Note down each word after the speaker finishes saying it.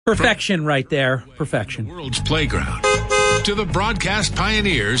Perfection right there. Perfection. The world's playground. To the broadcast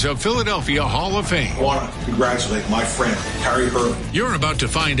pioneers of Philadelphia Hall of Fame. I want to congratulate my friend, Harry Hurley. You're about to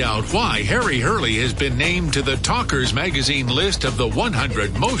find out why Harry Hurley has been named to the Talkers Magazine list of the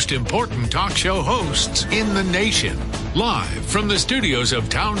 100 most important talk show hosts in the nation. Live from the studios of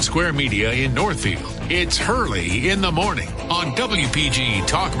Town Square Media in Northfield, it's Hurley in the Morning on WPG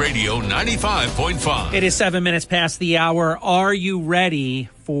Talk Radio 95.5. It is 7 minutes past the hour. Are you ready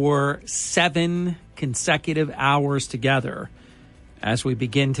for 7 consecutive hours together as we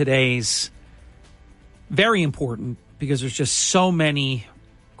begin today's very important, because there's just so many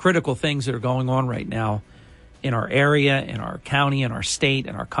critical things that are going on right now in our area, in our county, in our state,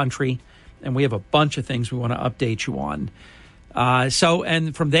 in our country. And we have a bunch of things we want to update you on.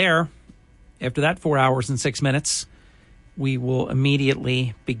 And from there, after that 4 hours and 6 minutes, we will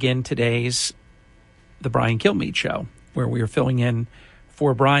immediately begin today's The Brian Kilmeade Show, where we are filling in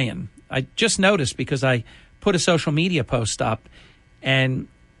for Brian. I just noticed, because I put a social media post up, and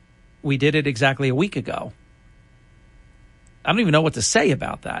we did it exactly a week ago. I don't even know what to say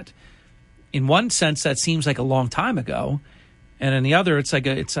about that. In one sense, that seems like a long time ago, and in the other, it's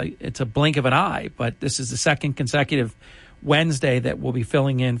a blink of an eye. But this is the second consecutive Wednesday that we'll be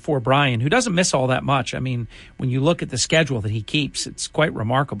filling in for Brian, who doesn't miss all that much. I mean, when you look at the schedule that he keeps, it's quite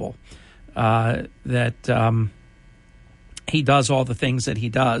remarkable that he does all the things that he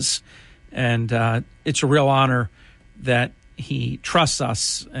does. And it's a real honor that he trusts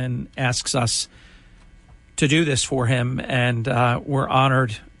us and asks us to do this for him. And we're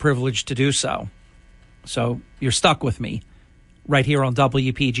honored, privileged to do so. So you're stuck with me right here on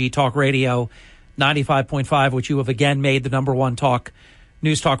WPG Talk Radio 95.5, which you have again made the number one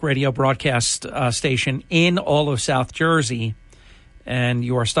news talk radio broadcast station in all of South Jersey. And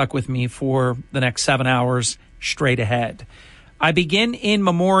you are stuck with me for the next 7 hours straight ahead. I begin in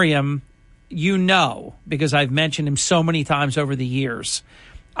memoriam, because I've mentioned him so many times over the years.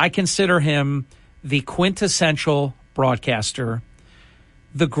 I consider him the quintessential broadcaster,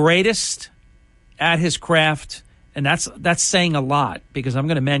 the greatest at his craft, and that's saying a lot, because I'm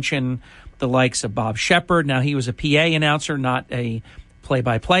going to mention the likes of Bob Shepard. Now, he was a PA announcer, not a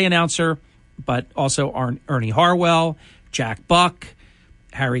play-by-play announcer, but also Ernie Harwell, Jack Buck,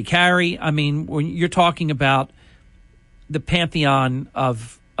 Harry Carey. I mean, when you're talking about the pantheon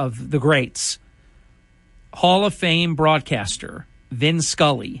of the greats, Hall of Fame broadcaster Vin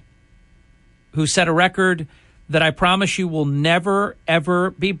Scully, who set a record that I promise you will never,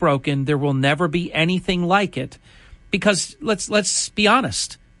 ever be broken. There will never be anything like it, because let's be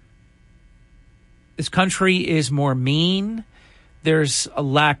honest. This country is more mean. There's a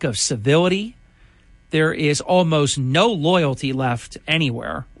lack of civility. There is almost no loyalty left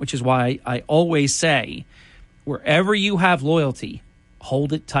anywhere, which is why I always say, wherever you have loyalty,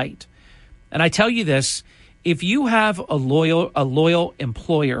 hold it tight. And I tell you this, if you have a loyal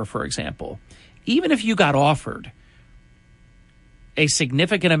employer, for example, even if you got offered a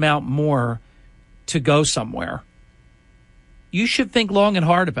significant amount more to go somewhere, you should think long and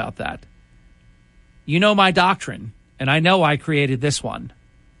hard about that. You know my doctrine, and I know I created this one,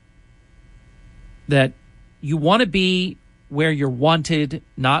 that you want to be where you're wanted,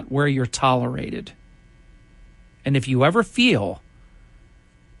 not where you're tolerated. And if you ever feel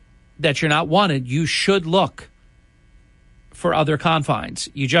that you're not wanted, you should look for other confines.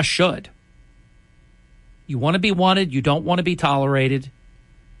 You just should. You want to be wanted. You don't want to be tolerated.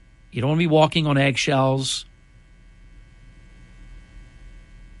 You don't want to be walking on eggshells.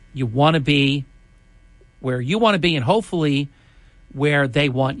 You want to be where you want to be, and hopefully where they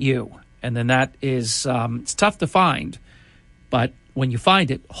want you. And then that is, it's tough to find. But when you find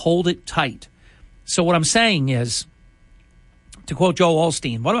it, hold it tight. So what I'm saying is, to quote Joel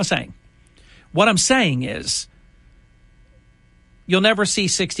Osteen, what am I saying? What I'm saying is, you'll never see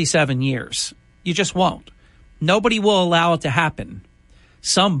 67 years. You just won't. Nobody will allow it to happen.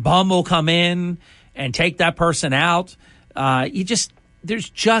 Some bum will come in and take that person out. There's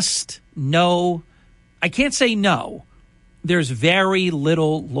just no, I can't say no. There's very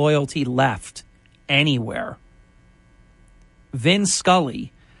little loyalty left anywhere. Vin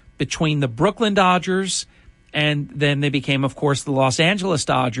Scully, between the Brooklyn Dodgers and then they became, of course, the Los Angeles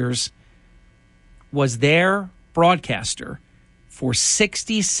Dodgers, was their broadcaster for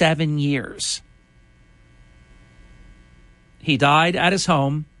 67 years. He died at his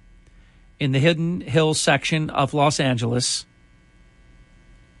home in the Hidden Hills section of Los Angeles.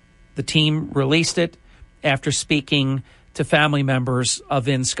 The team released it after speaking to family members of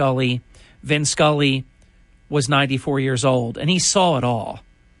Vin Scully. Vin Scully was 94 years old, and he saw it all.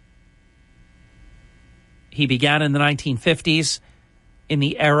 He began in the 1950s in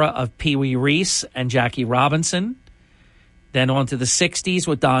the era of Pee Wee Reese and Jackie Robinson. Then on to the 60s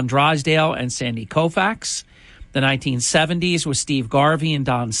with Don Drysdale and Sandy Koufax. The 1970s with Steve Garvey and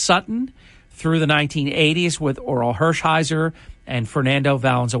Don Sutton. Through the 1980s with Oral Hershiser and Fernando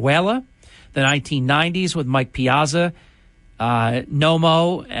Valenzuela. The 1990s with Mike Piazza,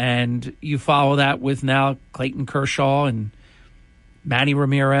 Nomo, and you follow that with now Clayton Kershaw and Manny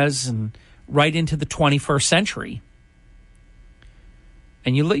Ramirez, and right into the 21st century.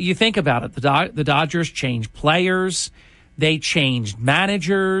 And you think about it, the Dodgers changed players, they changed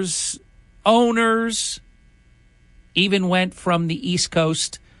managers, owners, even went from the East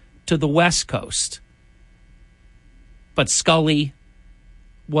Coast to the West Coast. But Scully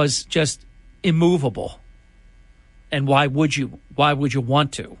was just immovable. And why would you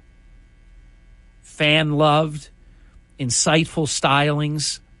want to? Fan loved, insightful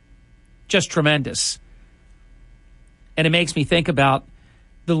stylings, just tremendous. And it makes me think about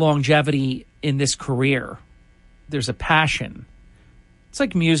the longevity in this career. There's a passion. It's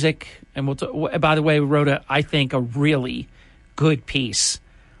like music. And by the way, we wrote I think a really good piece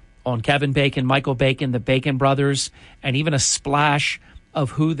on Kevin Bacon, Michael Bacon, the Bacon brothers, and even a splash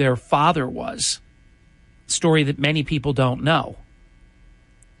of who their father was. Story that many people don't know.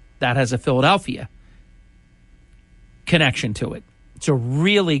 That has a Philadelphia connection to it. It's a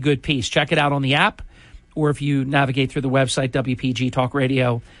really good piece. Check it out on the app, or if you navigate through the website,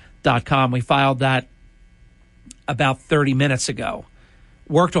 WPGTalkRadio.com. We filed that about 30 minutes ago.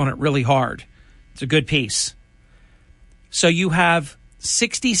 Worked on it really hard. It's a good piece. So you have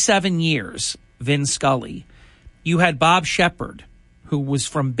 67 years, Vin Scully. You had Bob Shepard, who was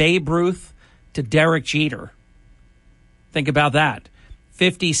from Babe Ruth to Derek Jeter. Think about that.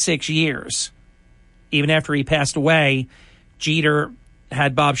 56 years. Even after he passed away, Jeter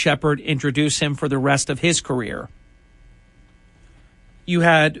had Bob Shepard introduce him for the rest of his career. You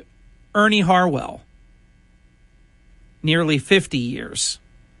had Ernie Harwell, nearly 50 years.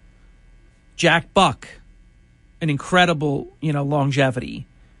 Jack Buck, an incredible, longevity.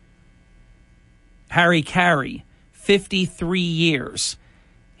 Harry Carey, 53 years.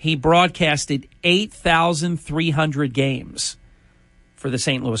 He broadcasted 8,300 games for the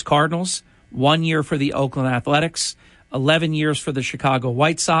St. Louis Cardinals, 1 year for the Oakland Athletics, 11 years for the Chicago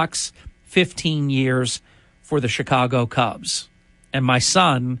White Sox, 15 years for the Chicago Cubs. And my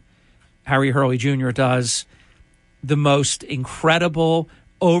son, Harry Hurley Jr., does the most incredible,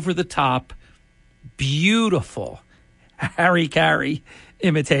 over-the-top, beautiful Harry Carey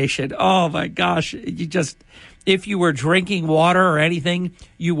imitation. Oh, my gosh. If you were drinking water or anything,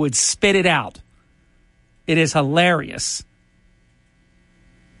 you would spit it out. It is hilarious.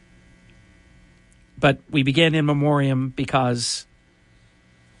 But we begin in memoriam because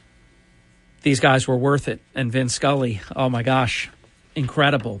these guys were worth it. And Vin Scully, oh my gosh,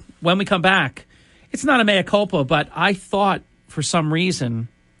 incredible. When we come back, it's not a mea culpa, but I thought for some reason,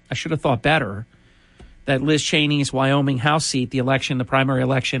 I should have thought better, that Liz Cheney's Wyoming House seat, the primary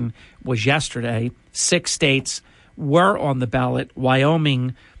election was yesterday. 6 states were on the ballot.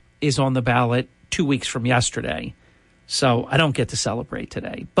 Wyoming is on the ballot 2 weeks from yesterday. So I don't get to celebrate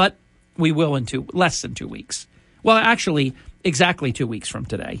today, but we will in less than 2 weeks. Well, actually, exactly 2 weeks from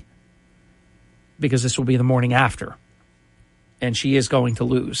today, because this will be the morning after. And she is going to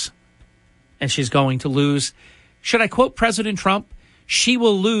lose. And she's going to lose. Should I quote President Trump? She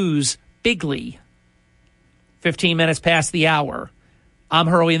will lose bigly. 15 minutes past the hour. I'm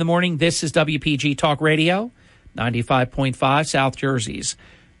Hurley in the Morning. This is WPG Talk Radio, 95.5 South Jersey's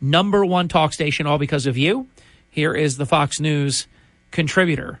 #1 talk station, all because of you. Here is the Fox News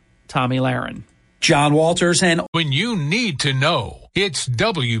contributor, Tommy Lahren. John Walters and... When you need to know, it's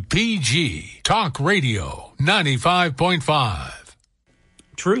WPG Talk Radio, 95.5.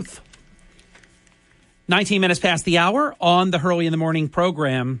 Truth. 19 minutes past the hour on the Hurley in the Morning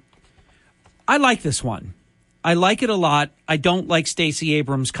program. I like this one. I like it a lot. I don't like Stacey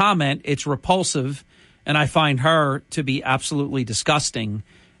Abrams' comment. It's repulsive, and I find her to be absolutely disgusting.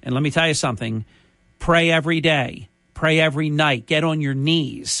 And let me tell you something. Pray every day. Pray every night. Get on your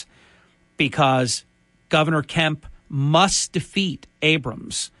knees, because Governor Kemp must defeat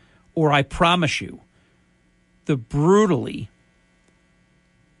Abrams, or I promise you, the brutally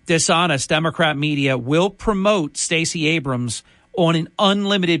dishonest Democrat media will promote Stacey Abrams on an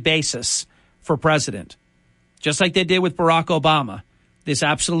unlimited basis for president. Just like they did with Barack Obama, this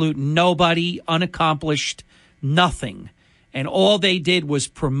absolute nobody, unaccomplished, nothing. And all they did was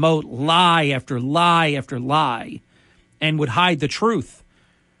promote lie after lie after lie, and would hide the truth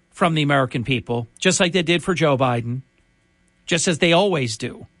from the American people, just like they did for Joe Biden, just as they always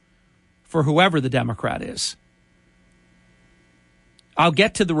do for whoever the Democrat is. I'll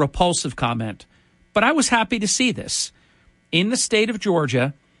get to the repulsive comment, but I was happy to see this. In the state of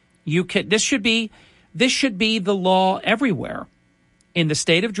Georgia, this should be the law everywhere. In the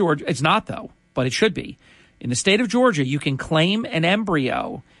state of Georgia, it's not though, but it should be. In the state of Georgia, you can claim an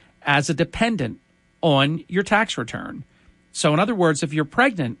embryo as a dependent on your tax return. So in other words, if you're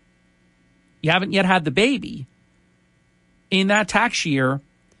pregnant, you haven't yet had the baby, in that tax year,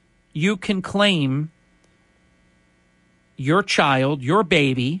 you can claim your child, your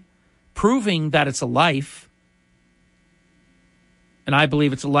baby, proving that it's a life. And I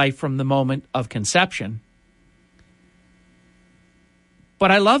believe it's a life from the moment of conception. But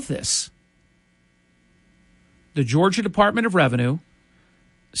I love this. The Georgia Department of Revenue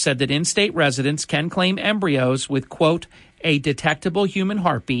said that in-state residents can claim embryos with, quote, a detectable human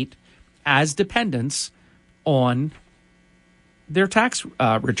heartbeat as dependents on their tax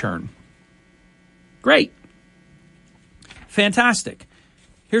return. Great. Fantastic.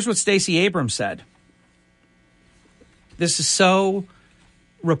 Here's what Stacey Abrams said. This is so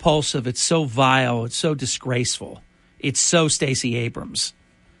repulsive. It's so vile. It's so disgraceful. It's so Stacey Abrams.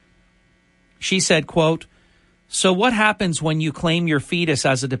 She said, quote, so what happens when you claim your fetus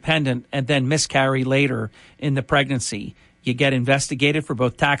as a dependent and then miscarry later in the pregnancy? You get investigated for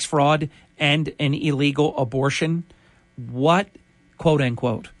both tax fraud and an illegal abortion? What, quote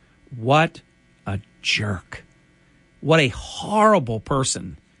unquote, what a jerk. What a horrible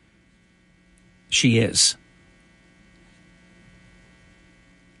person she is.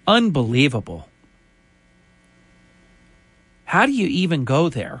 Unbelievable. How do you even go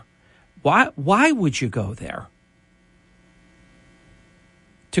there? Why would you go there?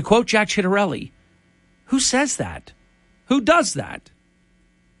 To quote Jack Ciattarelli, who says that? Who does that?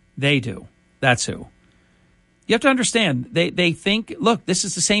 They do. That's who. You have to understand, they think, look, this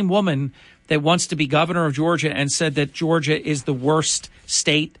is the same woman that wants to be governor of Georgia and said that Georgia is the worst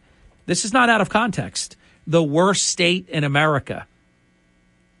state. This is not out of context. The worst state in America.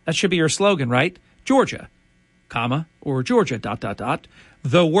 That should be your slogan, right? Georgia, comma, or Georgia, ...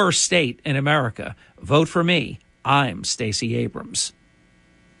 The worst state in America. Vote for me. I'm Stacey Abrams.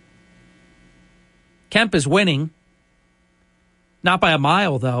 Kemp is winning. Not by a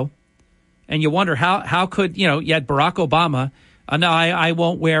mile, though. And you wonder how could, you had Barack Obama. No, I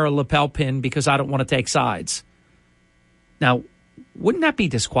won't wear a lapel pin because I don't want to take sides. Now, wouldn't that be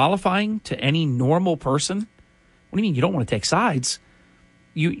disqualifying to any normal person? What do you mean you don't want to take sides?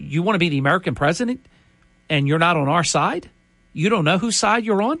 You want to be the American president and you're not on our side? You don't know whose side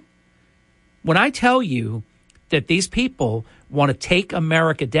you're on? When I tell you that these people want to take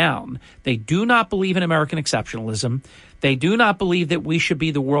America down, they do not believe in American exceptionalism. They do not believe that we should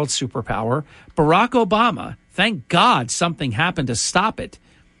be the world superpower. Barack Obama, thank God something happened to stop it.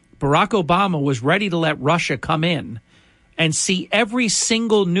 Barack Obama was ready to let Russia come in and see every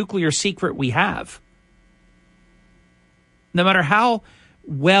single nuclear secret we have. No matter how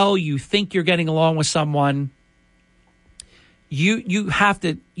well you think you're getting along with someone, you have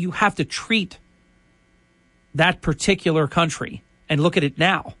to treat that particular country and look at it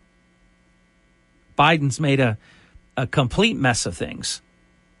now. Biden's made a complete mess of things,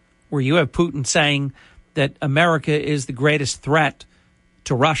 where you have Putin saying that America is the greatest threat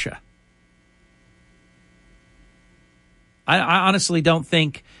to Russia. I honestly don't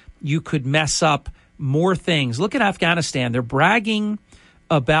think you could mess up more things. Look at Afghanistan. They're bragging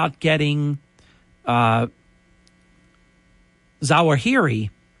about getting Zawahiri,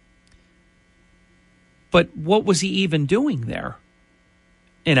 but what was he even doing there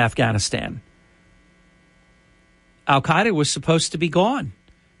in Afghanistan? Al-Qaeda was supposed to be gone.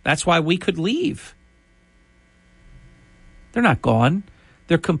 That's why we could leave. They're not gone.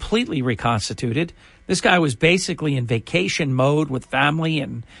 They're completely reconstituted. This guy was basically in vacation mode with family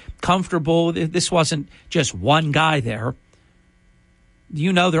and comfortable. This wasn't just one guy there.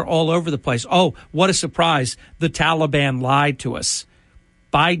 They're all over the place. Oh, what a surprise. The Taliban lied to us.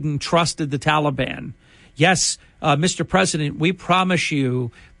 Biden trusted the Taliban. Yes, Mr. President, we promise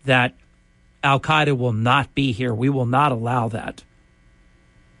you that Al-Qaeda will not be here. We will not allow that.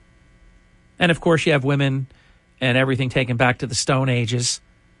 And, of course, you have women and everything taken back to the Stone Ages.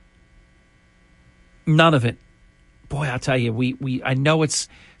 None of it. Boy, I'll tell you, I know it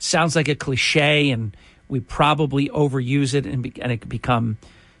sounds like a cliche, and we probably overuse it, and it can become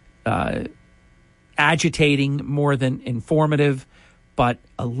agitating more than informative. But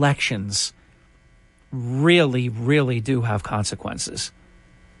elections really, really do have consequences.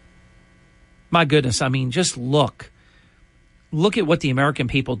 My goodness, I mean, just look at what the American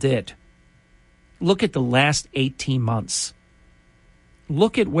people did. Look at the last 18 months.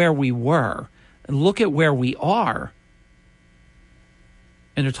 Look at where we were, and look at where we are.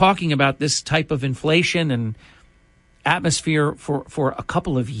 And they're talking about this type of inflation and atmosphere for a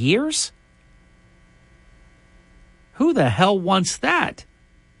couple of years? Who the hell wants that?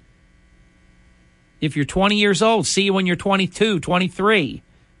 If you're 20 years old, see you when you're 22, 23.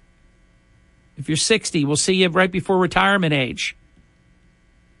 If you're 60, we'll see you right before retirement age.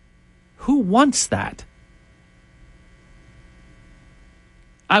 Who wants that?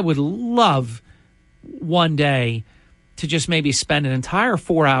 I would love one day to just maybe spend an entire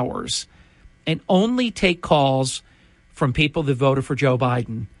 4 hours and only take calls from people that voted for Joe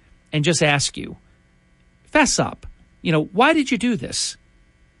Biden and just ask you, fess up. You know, why did you do this?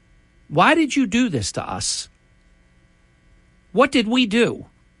 Why did you do this to us? What did we do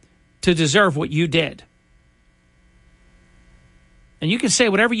to deserve what you did? And you can say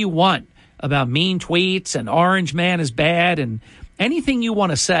whatever you want about mean tweets and Orange Man is bad and anything you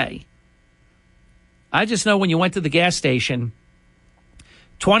want to say. I just know when you went to the gas station,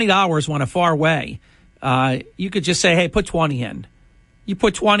 $20 went a far way. You could just say, hey, put 20 in. You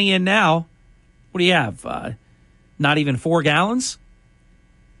put 20 in now, what do you have? Not even 4 gallons?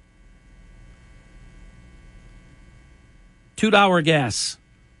 $2 gas.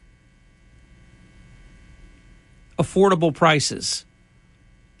 Affordable prices.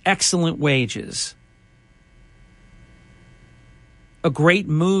 Excellent wages. A great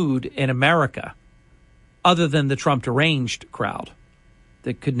mood in America, other than the Trump deranged crowd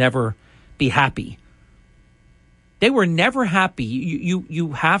that could never be happy. They were never happy.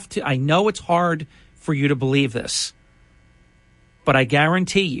 You have to, I know it's hard for you to believe this, but I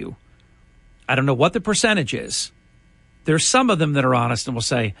guarantee you, I don't know what the percentage is. There's some of them that are honest and will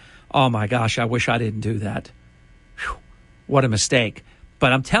say, oh my gosh, I wish I didn't do that. Whew, what a mistake.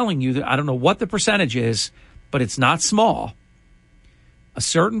 But I'm telling you, I don't know what the percentage is, but it's not small. A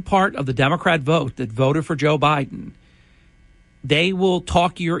certain part of the Democrat vote that voted for Joe Biden, they will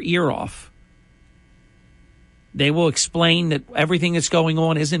talk your ear off. They will explain that everything that's going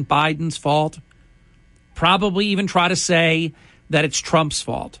on isn't Biden's fault. Probably even try to say that it's Trump's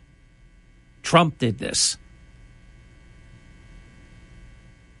fault. Trump did this.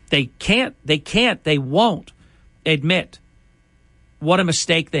 They won't admit what a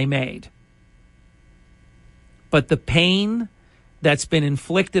mistake they made. But the pain that's been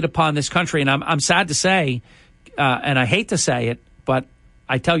inflicted upon this country, and I'm sad to say, and I hate to say it, but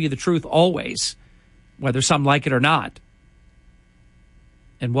I tell you the truth always, whether some like it or not.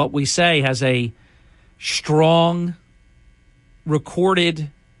 And what we say has a strong, recorded,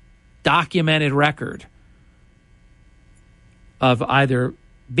 documented record of either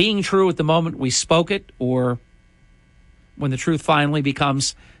being true at the moment we spoke it or when the truth finally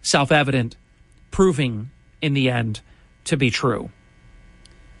becomes self-evident, proving in the end to be true.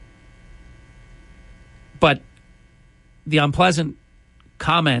 But the unpleasant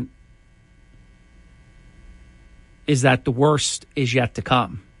comment is that the worst is yet to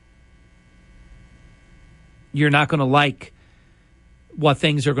come. You're not going to like what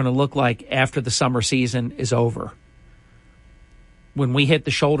things are going to look like after the summer season is over. When we hit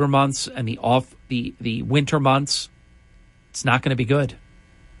the shoulder months and the winter months, it's not going to be good.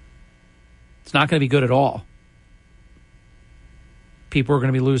 It's not going to be good at all. People are going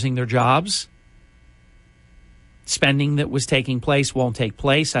to be losing their jobs. Spending that was taking place won't take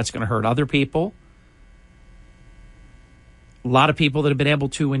place. That's going to hurt other people. A lot of people that have been able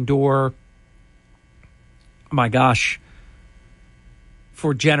to endure, oh my gosh,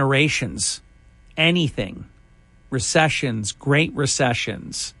 for generations, anything, recessions, great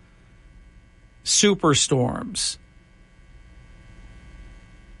recessions, superstorms.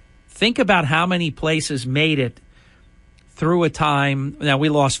 Think about how many places made it through a time. Now, we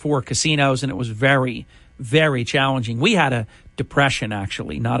lost 4 casinos, and it was very, very challenging. We had a depression,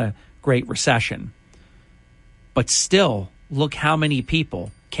 actually, not a great recession. But still, look how many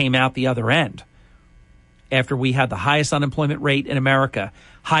people came out the other end after we had the highest unemployment rate in America,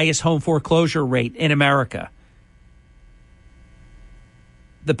 highest home foreclosure rate in America.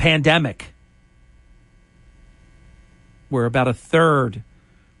 The pandemic, where about a third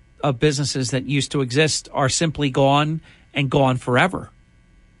of businesses that used to exist are simply gone and gone forever.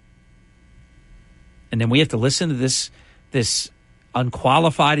 And then we have to listen to this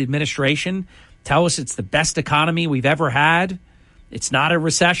unqualified administration tell us it's the best economy we've ever had. It's not a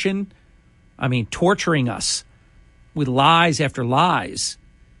recession. I mean, torturing us with lies after lies.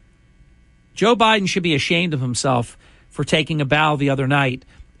 Joe Biden should be ashamed of himself for taking a bow the other night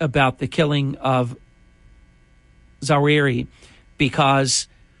about the killing of Zawahiri, because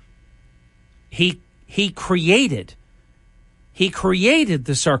he created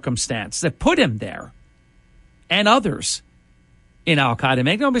the circumstance that put him there and others in al-Qaeda.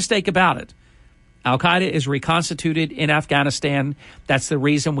 Make no mistake about it. Al-Qaeda is reconstituted in Afghanistan. That's the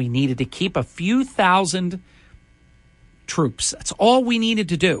reason we needed to keep a few thousand troops. That's all we needed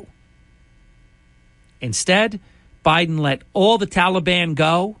to do. Instead, Biden let all the Taliban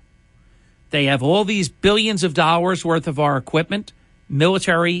go. They have all these billions of dollars worth of our equipment,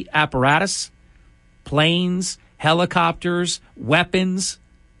 military apparatus, planes, helicopters, weapons.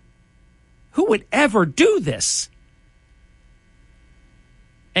 Who would ever do this?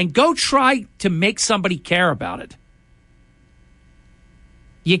 And go try to make somebody care about it.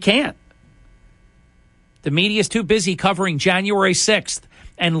 You can't. The media is too busy covering January 6th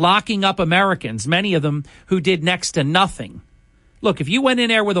and locking up Americans, many of them who did next to nothing. Look, if you went in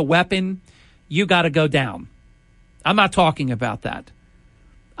there with a weapon, you got to go down. I'm not talking about that.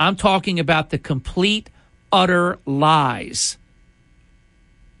 I'm talking about the complete, utter lies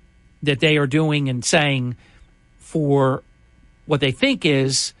that they are doing and saying for what they think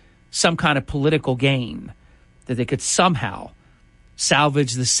is some kind of political gain, that they could somehow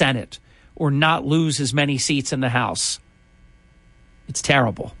salvage the Senate or not lose as many seats in the House. It's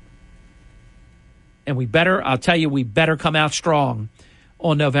terrible. And we better come out strong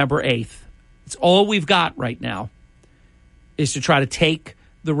on November 8th. It's all we've got right now is to try to take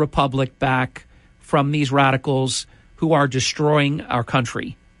the republic back from these radicals who are destroying our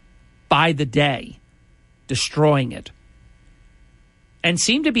country by the day, destroying it, and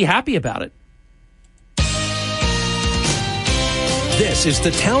seem to be happy about it. This is the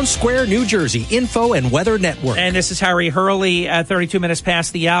Town Square, New Jersey Info and Weather Network. And this is Harry Hurley at 32 minutes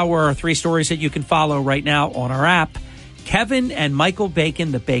past the hour. 3 stories that you can follow right now on our app. Kevin and Michael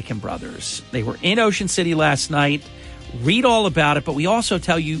Bacon, the Bacon brothers. They were in Ocean City last night. Read all about it, but we also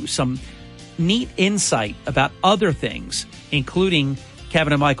tell you some neat insight about other things, including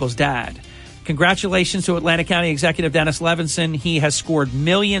Kevin and Michael's dad. Congratulations to Atlantic County Executive Dennis Levinson. He has scored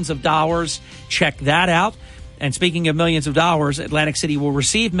millions of dollars. Check that out. And speaking of millions of dollars, Atlantic City will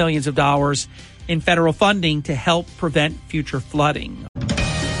receive millions of dollars in federal funding to help prevent future flooding.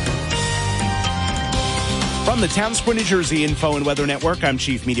 From the Town Square, New Jersey Info and Weather Network, I'm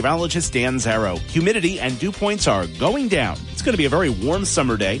Chief Meteorologist Dan Zarrow. Humidity and dew points are going down. It's going to be a very warm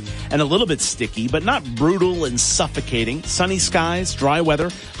summer day and a little bit sticky, but not brutal and suffocating. Sunny skies, dry weather,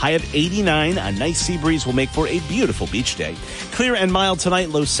 high of 89. A nice sea breeze will make for a beautiful beach day. Clear and mild tonight,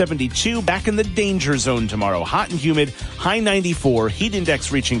 low 72. Back in the danger zone tomorrow. Hot and humid, high 94. Heat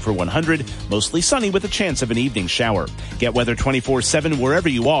index reaching for 100. Mostly sunny with a chance of an evening shower. Get weather 24/7 wherever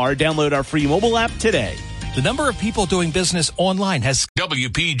you are. Download our free mobile app today. The number of people doing business online has...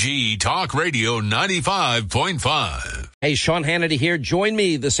 WPG Talk Radio 95.5. Hey, Sean Hannity here. Join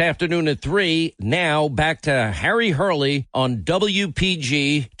me this afternoon at 3. Now back to Harry Hurley on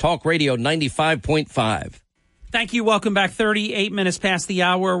WPG Talk Radio 95.5. Thank you. Welcome back. 38 minutes past the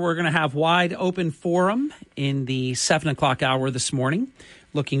hour. We're going to have wide open forum in the 7 o'clock hour this morning.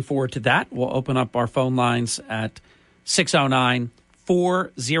 Looking forward to that. We'll open up our phone lines at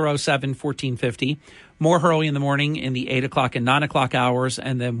 609-407-1450. More Hurley in the morning in the 8 o'clock and 9 o'clock hours,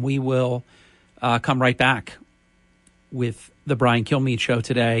 and then we will come right back with the Brian Kilmeade Show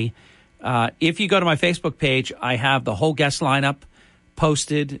today. If you go to my Facebook page, I have the whole guest lineup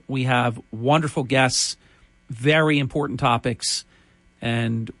posted. We have wonderful guests, very important topics,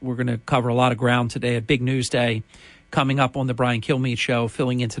 and we're going to cover a lot of ground today. A big news day coming up on the Brian Kilmeade Show,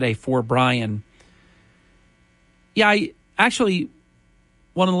 filling in today for Brian. Yeah,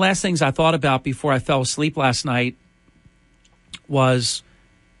 one of the last things I thought about before I fell asleep last night was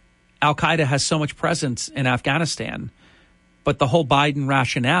al-Qaeda has so much presence in Afghanistan, but the whole Biden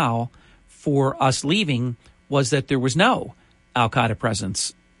rationale for us leaving was that there was no al-Qaeda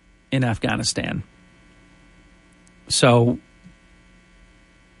presence in Afghanistan. So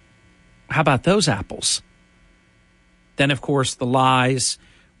how about those apples? Then, of course, the lies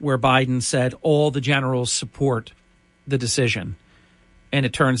where Biden said all the generals support the decision. And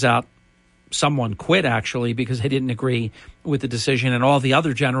it turns out someone quit, actually, because they didn't agree with the decision, and all the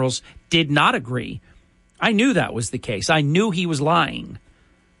other generals did not agree. I knew that was the case. I knew he was lying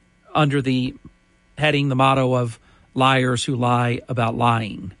under the heading, the motto of liars who lie about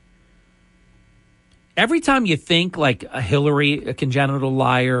lying. Every time you think like a Hillary, a congenital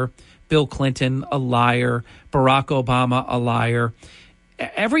liar, Bill Clinton, a liar, Barack Obama, a liar,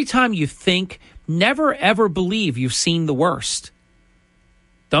 every time you think, never ever believe you've seen the worst.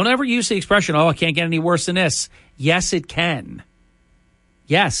 Don't ever use the expression, oh, it can't get any worse than this. Yes, it can.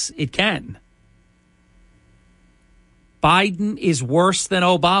 Yes, it can. Biden is worse than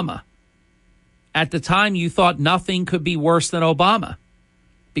Obama. At the time, you thought nothing could be worse than Obama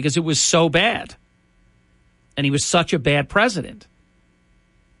because it was so bad. And he was such a bad president.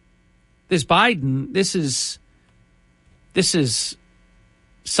 This Biden, this is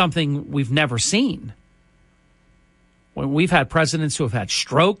something we've never seen. When we've had presidents who have had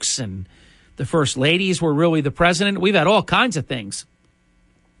strokes and the first ladies were really the president. We've had all kinds of things.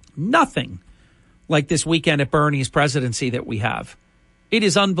 Nothing like this weekend at Bernie's presidency that we have. It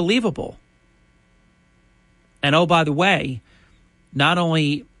is unbelievable. And oh, by the way, not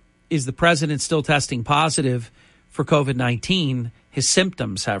only is the president still testing positive for COVID-19, his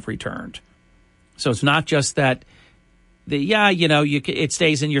symptoms have returned. So it's not just that, it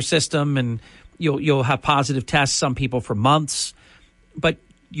stays in your system and you'll have positive tests, some people for months, but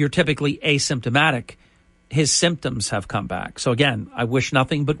you're typically asymptomatic. His symptoms have come back. So again, I wish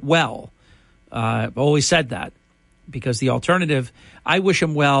nothing but well. I've always said that because the alternative, I wish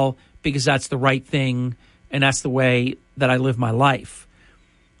him well because that's the right thing and that's the way that I live my life.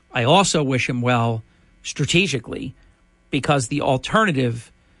 I also wish him well strategically because the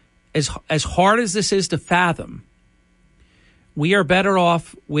alternative, as hard as this is to fathom, we are better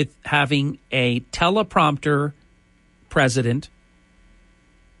off with having a teleprompter president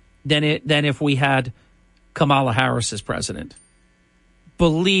than if we had Kamala Harris as president.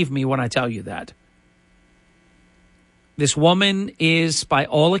 Believe me when I tell you that. This woman is, by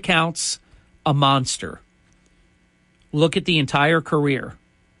all accounts, a monster. Look at the entire career.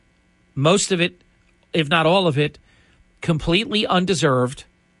 Most of it, if not all of it, completely undeserved.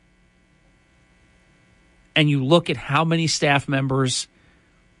 And you look at how many staff members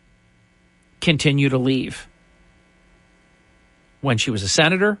continue to leave. When she was a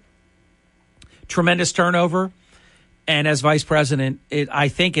senator, tremendous turnover. And as vice president, I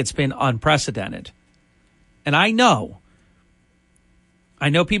think it's been unprecedented. And I know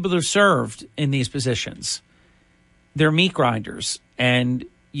people who have served in these positions. They're meat grinders, and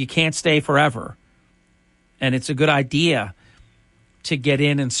you can't stay forever. And it's a good idea to get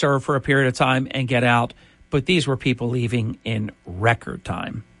in and serve for a period of time and get out. But these were people leaving in record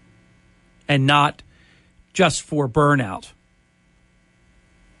time and not just for burnout.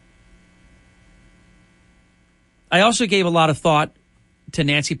 I also gave a lot of thought to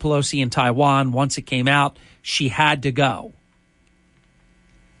Nancy Pelosi in Taiwan. Once it came out, she had to go.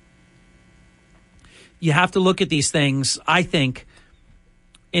 You have to look at these things, I think,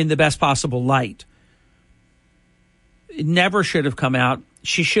 in the best possible light. It never should have come out.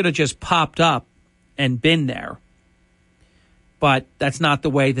 She should have just popped up and been there. But that's not the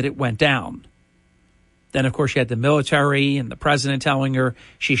way that it went down. Then, of course, you had the military and the president telling her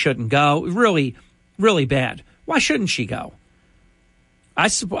she shouldn't go. Really, really bad. Why shouldn't she go? I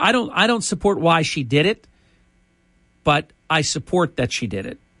don't support why she did it, but I support that she did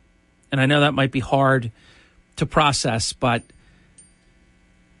it. And I know that might be hard to process, but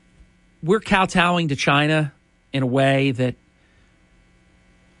we're kowtowing to China in a way that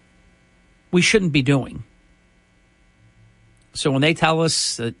we shouldn't be doing. So when they tell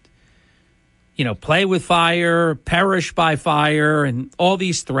us that, play with fire, perish by fire, and all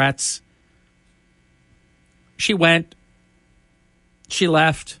these threats, she went, she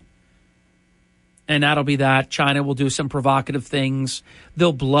left, and that'll be that. China will do some provocative things.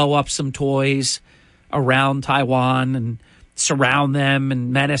 They'll blow up some toys around Taiwan and surround them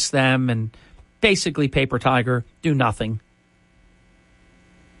and menace them and basically paper tiger, do nothing.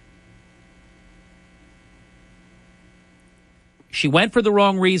 She went for the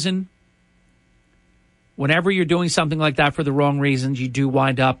wrong reason. Whenever you're doing something like that for the wrong reasons, you do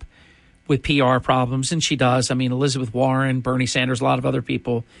wind up with PR problems, and she does. I mean, Elizabeth Warren, Bernie Sanders, a lot of other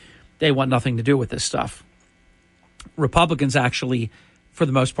people, they want nothing to do with this stuff. Republicans actually, for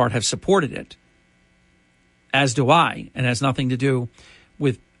the most part, have supported it, as do I, and has nothing to do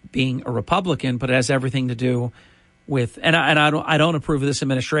with being a Republican, but it has everything to do with, and I don't approve of this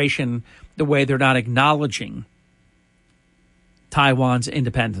administration, the way they're not acknowledging Taiwan's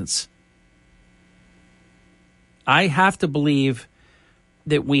independence. I have to believe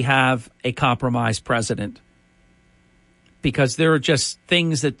that we have a compromised president because there are just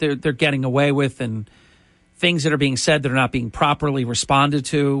things that they're getting away with and things that are being said that are not being properly responded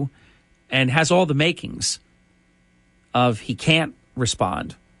to, and has all the makings of he can't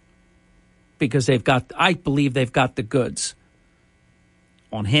respond because I believe they've got the goods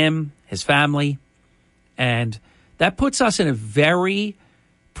on him, his family, and that puts us in a very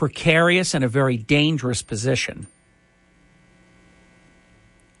precarious and a very dangerous position.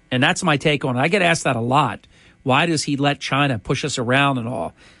 And that's my take on it. I get asked that a lot. Why does he let China push us around and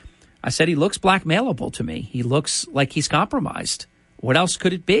all? I said he looks blackmailable to me. He looks like he's compromised. What else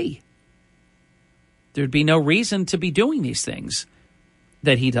could it be? There'd be no reason to be doing these things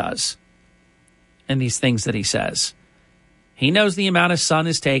that he does and these things that he says. He knows the amount his son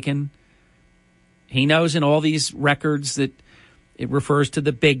has taken He knows in all these records that it refers to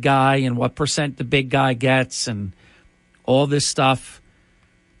the big guy and what percent the big guy gets and all this stuff.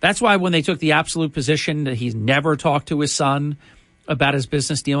 That's why when they took the absolute position that he's never talked to his son about his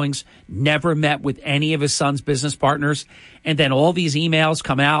business dealings, never met with any of his son's business partners, and then all these emails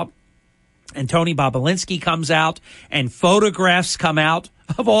come out, and Tony Bobulinski comes out, and photographs come out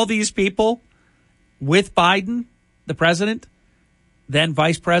of all these people with Biden, the president, then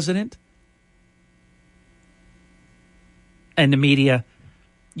vice president. And the media,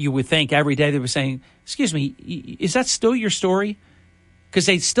 you would think every day they were saying, excuse me, is that still your story? Because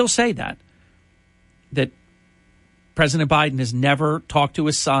they still say that President Biden has never talked to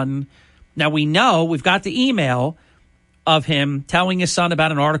his son. Now, we know, we've got the email of him telling his son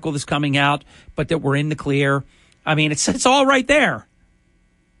about an article that's coming out, but that we're in the clear. I mean, it's all right there.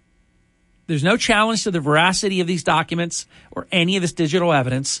 There's no challenge to the veracity of these documents or any of this digital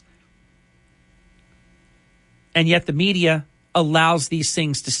evidence. And yet the media allows these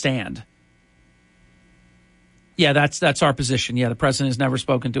things to stand. Yeah, that's our position. Yeah, the president has never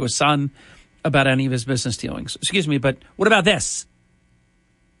spoken to his son about any of his business dealings. Excuse me, but what about this?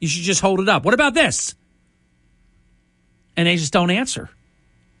 You should just hold it up. What about this? And they just don't answer.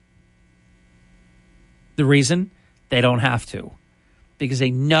 The reason? They don't have to. Because they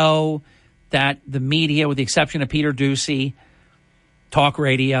know that the media, with the exception of Peter Doocy, talk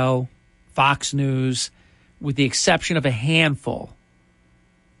radio, Fox News, with the exception of a handful,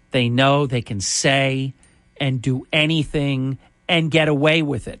 they know they can say and do anything and get away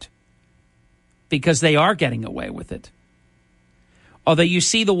with it. Because they are getting away with it. Although you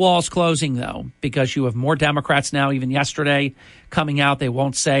see the walls closing, though, because you have more Democrats now, even yesterday, coming out. They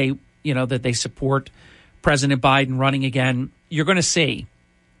won't say, that they support President Biden running again. You're going to see,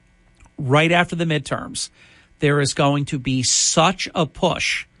 right after the midterms, there is going to be such a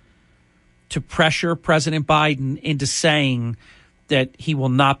push to pressure President Biden into saying that he will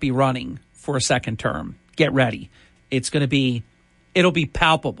not be running for a second term. Get ready. It'll be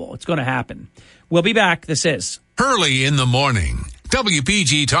palpable. It's going to happen. We'll be back. This is Hurley in the Morning.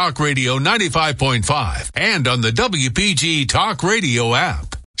 WPG Talk Radio 95.5 and on the WPG Talk Radio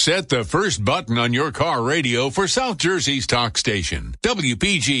app. Set the first button on your car radio for South Jersey's talk station.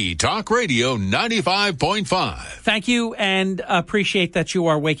 WPG Talk Radio 95.5. Thank you, and appreciate that you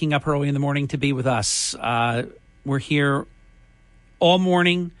are waking up early in the morning to be with us. We're here all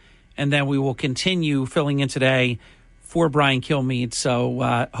morning, and then we will continue filling in today for Brian Kilmeade,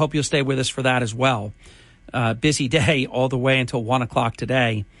 so hope you'll stay with us for that as well. Busy day all the way until 1 o'clock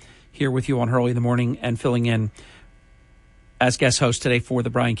today, here with you on Hurley in the Morning and filling in as guest host today for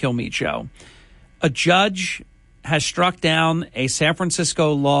the Brian Kilmeade Show. A judge has struck down a San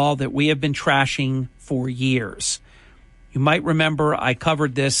Francisco law that we have been trashing for years. You might remember I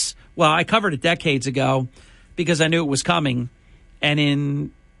covered this. Well, I covered it decades ago because I knew it was coming. And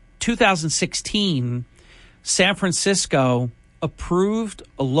in 2016, San Francisco approved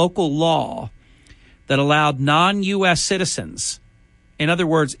a local law that allowed non-U.S. citizens, in other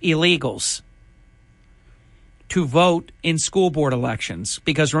words, illegals, to vote in school board elections.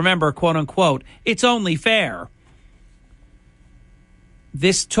 Because remember, quote unquote, it's only fair.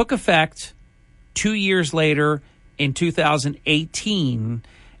 This took effect 2 years later in 2018.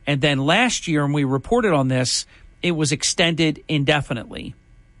 And then last year, when we reported on this, it was extended indefinitely.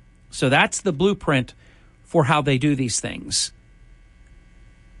 So that's the blueprint for how they do these things.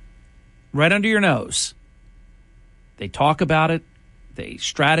 Right under your nose. They talk about it. They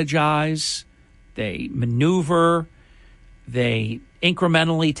strategize. They maneuver. They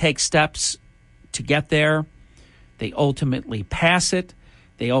incrementally take steps to get there. They ultimately pass it.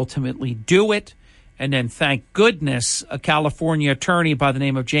 They ultimately do it. And then, thank goodness, a California attorney by the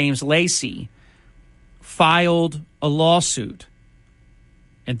name of James Lacey filed a lawsuit.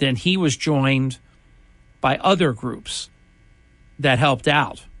 And then he was joined by other groups that helped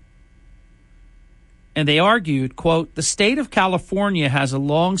out. And they argued, quote, the state of California has a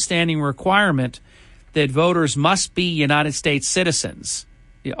long-standing requirement that voters must be United States citizens,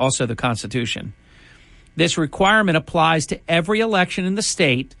 also the Constitution. This requirement applies to every election in the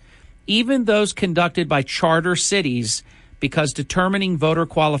state, even those conducted by charter cities, because determining voter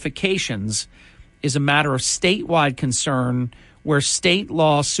qualifications is a matter of statewide concern where state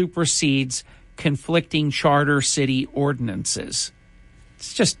law supersedes conflicting charter city ordinances.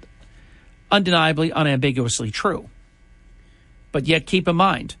 It's just undeniably, unambiguously true. But yet, keep in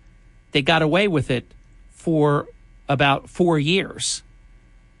mind, they got away with it for about 4 years.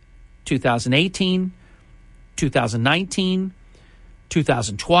 2018, 2019,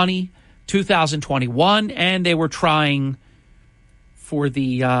 2020, 2021, and they were trying for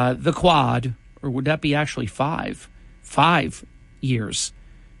the quad or would that be actually 5 years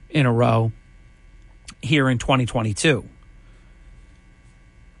in a row here in 2022.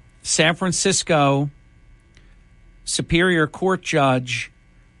 San Francisco Superior Court Judge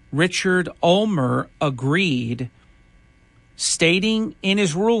Richard Ulmer agreed, stating in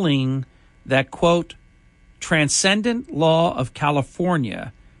his ruling that, quote, transcendent law of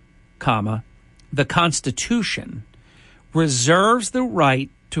California, comma, the Constitution, reserves the right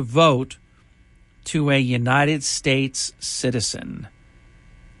to vote to a United States citizen,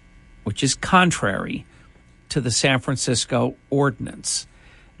 which is contrary to the San Francisco ordinance.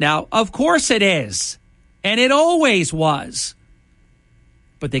 Now, of course it is, and it always was,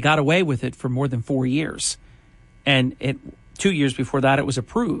 but they got away with it for more than 4 years. And 2 years before that, it was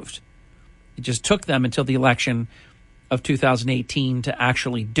approved. It just took them until the election of 2018 to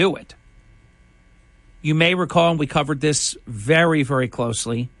actually do it. You may recall, and we covered this very, very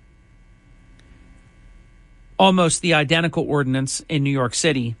closely, almost the identical ordinance in New York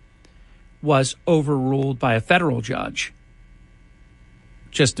City was overruled by a federal judge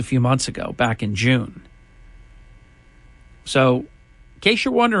just a few months ago, back in June. So, in case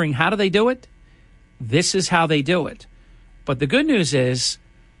you're wondering, how do they do it? This is how they do it. But the good news is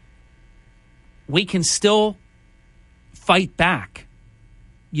we can still fight back.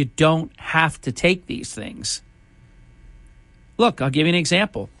 You don't have to take these things. Look, I'll give you an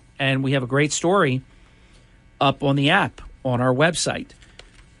example. And we have a great story up on the app on our website.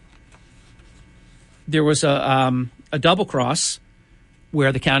 There was a double cross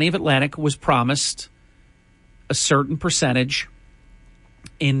where the County of Atlantic was promised a certain percentage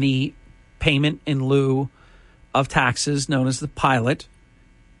in the payment in lieu of taxes known as the pilot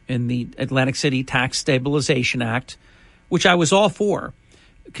in the Atlantic City Tax Stabilization Act, which I was all for.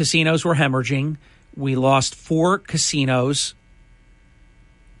 Casinos were hemorrhaging. We lost 4 casinos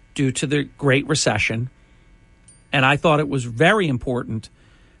due to the Great Recession. And I thought it was very important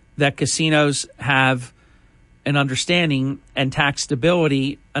that casinos have an understanding and tax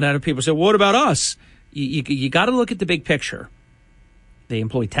stability. And other people say, what about us? You got to look at the big picture. They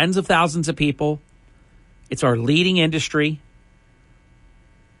employ tens of thousands of people. It's our leading industry.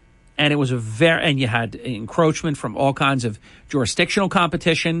 And it was and you had encroachment from all kinds of jurisdictional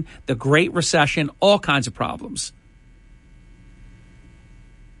competition, the Great Recession, all kinds of problems.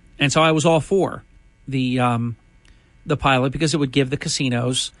 And so I was all for the pilot because it would give the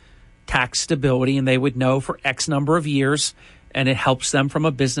casinos tax stability, and they would know for X number of years, and it helps them from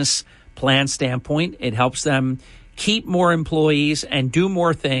a business plan standpoint. It helps them keep more employees and do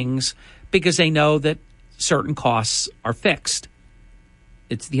more things because they know that certain costs are fixed.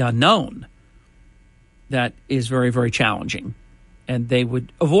 It's the unknown that is very, very challenging, and they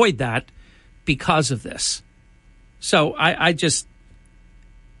would avoid that because of this. So I just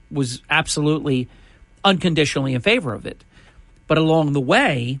was absolutely unconditionally in favor of it. But along the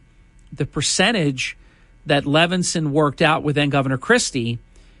way, the percentage that Levinson worked out with then Governor Christie,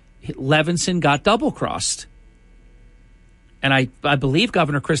 Levinson got double-crossed. And I believe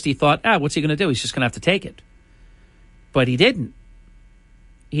Governor Christie thought, what's he going to do? He's just going to have to take it. But he didn't.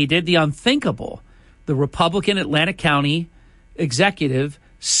 He did the unthinkable. The Republican Atlantic County executive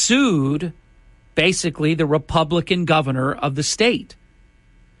sued basically the Republican governor of the state,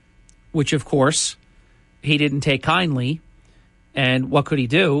 which, of course, he didn't take kindly. And what could he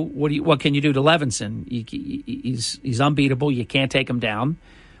do? What can you do to Levinson? He's unbeatable. You can't take him down.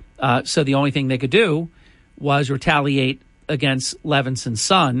 So the only thing they could do was retaliate against Levinson's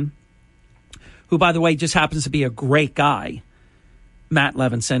son, who, by the way, just happens to be a great guy, Matt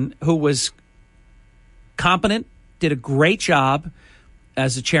Levinson, who was competent, did a great job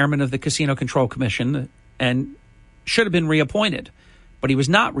as the chairman of the Casino Control Commission, and should have been reappointed. But he was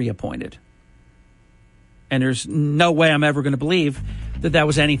not reappointed. And there's no way I'm ever going to believe that that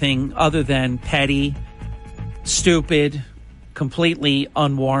was anything other than petty, stupid, completely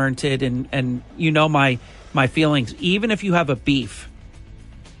unwarranted. And you know my feelings. Even if you have a beef,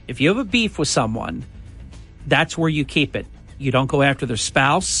 if you have a beef with someone, that's where you keep it. You don't go after their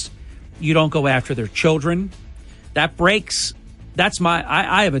spouse. You don't go after their children. That breaks.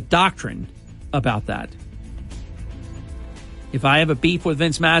 I have a doctrine about that. If I have a beef with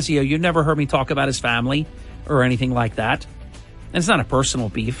Vince Mazzio, you've never heard me talk about his family or anything like that. And it's not a personal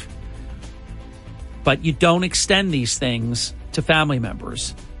beef. But you don't extend these things to family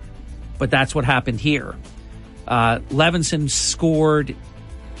members. But that's what happened here. Levinson scored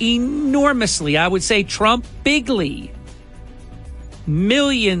enormously. I would say Trump bigly.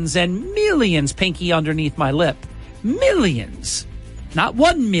 Millions and millions, pinky underneath my lip. Millions. Not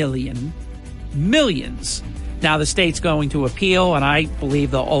 1 million. Millions. Now, the state's going to appeal, and I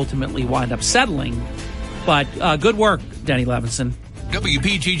believe they'll ultimately wind up settling. But good work, Denny Levinson.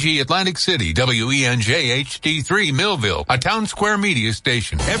 WPGG Atlantic City, WENJ HD3 Millville, a Town Square media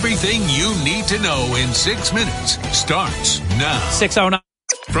station. Everything you need to know in 6 minutes starts now. 6:09.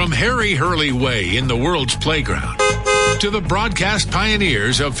 From Harry Hurley Way in the world's playground to the broadcast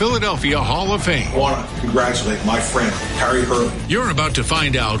pioneers of Philadelphia Hall of Fame. I want to congratulate my friend, Harry Hurley. You're about to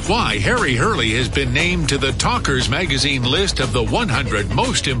find out why Harry Hurley has been named to the Talkers Magazine list of the 100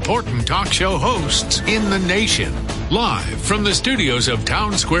 most important talk show hosts in the nation. Live from the studios of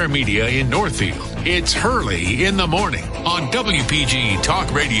Town Square Media in Northfield, it's Hurley in the Morning on WPG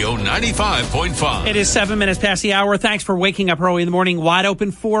Talk Radio 95.5. It is 7 minutes past the hour. Thanks for waking up early in the morning. Wide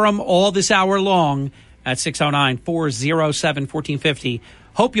open forum all this hour long at 609-407-1450.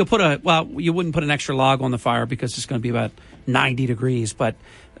 Hope you'll you wouldn't put an extra log on the fire because it's going to be about 90 degrees, but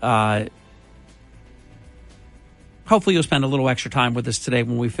hopefully you'll spend a little extra time with us today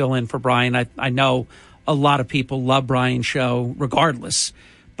when we fill in for Brian. I know a lot of people love Brian's show regardless,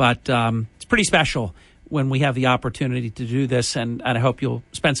 but it's pretty special when we have the opportunity to do this, and I hope you'll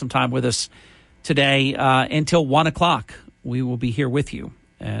spend some time with us today until 1 o'clock. We will be here with you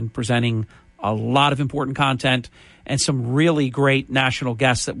and presenting a lot of important content and some really great national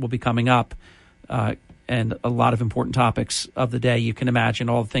guests that will be coming up and a lot of important topics of the day. You can imagine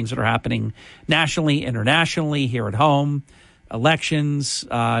all the things that are happening nationally, internationally, here at home, elections.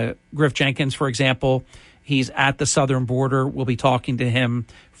 Griff Jenkins, for example, he's at the southern border. We'll be talking to him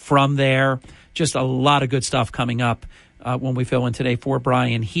from there. Just a lot of good stuff coming up when we fill in today for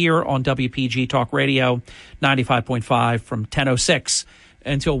Brian here on WPG Talk Radio 95.5 from 10:06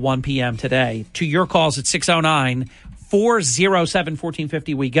 until 1 p.m. today. To your calls at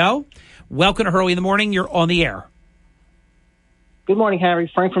 609-407-1450 we go. Welcome to Hurley in the Morning. You're on the air. Good morning,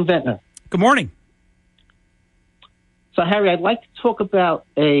 Harry. Frank from Ventnor. Good morning. So, Harry, I'd like to talk about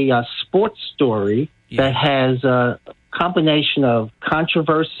a sports story that has a combination of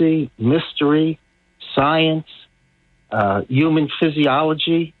controversy, mystery, science, human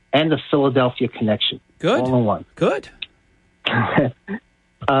physiology, and the Philadelphia connection. Good. All in one. Good.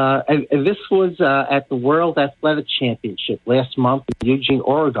 This was at the World Athletic Championship last month in Eugene,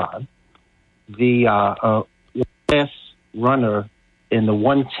 Oregon. The last runner in the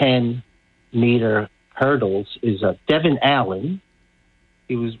 110-meter hurdles is Devin Allen.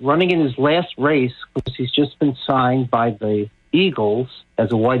 He was running in his last race because he's just been signed by the Eagles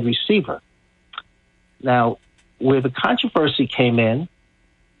as a wide receiver. Now, where the controversy came in,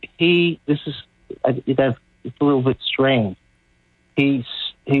 it's a little bit strange. He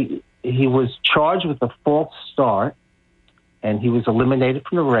was charged with a false start, and he was eliminated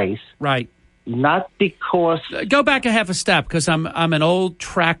from the race. Right. Not because... Go back a half a step, because I'm an old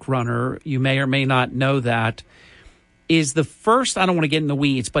track runner. You may or may not know that. Is the first, I don't want to get in the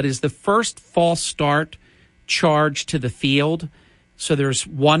weeds, but is the first false start charged to the field? So there's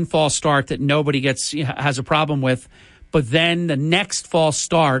one false start that nobody has a problem with, but then the next false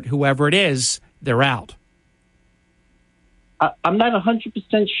start, whoever it is, they're out. I'm not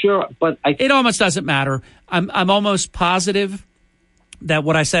 100% sure, but it almost doesn't matter. I'm almost positive that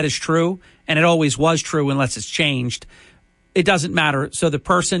what I said is true, and it always was true unless it's changed. It doesn't matter. So the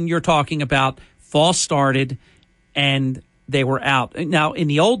person you're talking about false started, and they were out. Now, in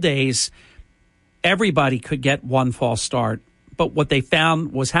the old days, everybody could get one false start, but what they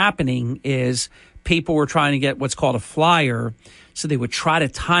found was happening is people were trying to get what's called a flyer, so they would try to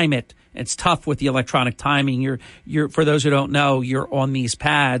time it. It's tough with the electronic timing. You're for those who don't know, you're on these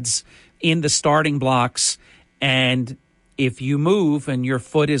pads in the starting blocks, and if you move and your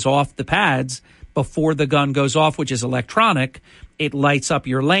foot is off the pads before the gun goes off, which is electronic, it lights up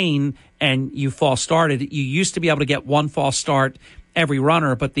your lane and you false started. You used to be able to get one false start every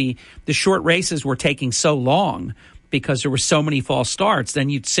runner, but the short races were taking so long because there were so many false starts. Then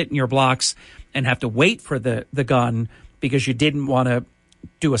you'd sit in your blocks and have to wait for the gun because you didn't want to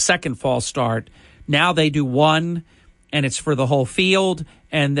do a second false start. Now they do one, and it's for the whole field,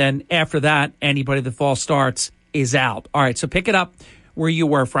 and then after that, anybody that false starts is out. All right, so pick it up where you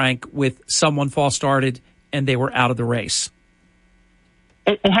were, Frank, with someone false started and they were out of the race.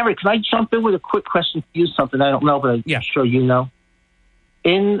 And Harry, can I jump in with a quick question for you? Something I don't know, but I'm sure you know.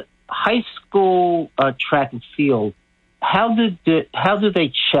 In high school track and field, how do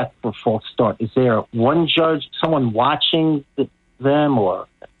they check for false start? Is there one judge, someone watching them, or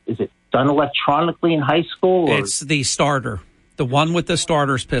is it done electronically in high school? Or? It's the starter. The one with the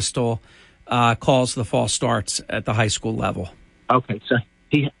starter's pistol calls the false starts at the high school level. Okay, so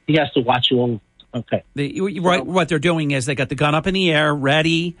he has to watch you all. Okay. What they're doing is they got the gun up in the air,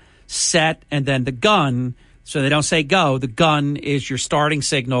 ready, set, and then the gun So they don't say go. The gun is your starting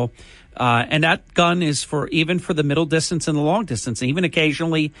signal. And that gun is even for the middle distance and the long distance. And even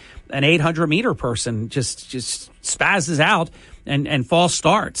occasionally an 800-meter person just spazzes out and false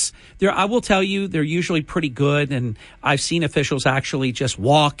starts. I will tell you, they're usually pretty good. And I've seen officials actually just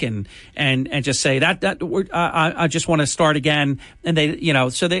walk and just say I just want to start again. And they,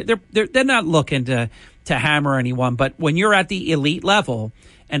 so they're not looking to hammer anyone. But when you're at the elite level,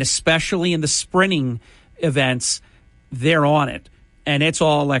 and especially in the sprinting events, they're on it. And it's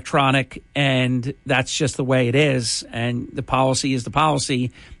all electronic, and that's just the way it is. And the policy is the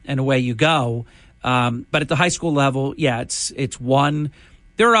policy, and away you go. But at the high school level, yeah, it's one.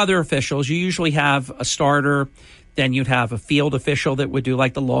 There are other officials. You usually have a starter. Then you'd have a field official that would do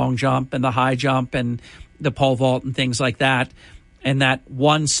like the long jump and the high jump and the pole vault and things like that. And that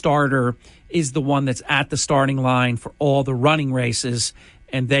one starter is the one that's at the starting line for all the running races,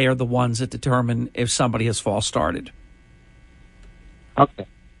 and they are the ones that determine if somebody has false started. Okay.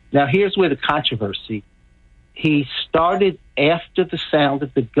 Now, here's where the controversy. He started after the sound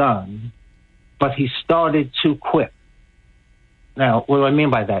of the gun, but he started too quick. Now, what do I mean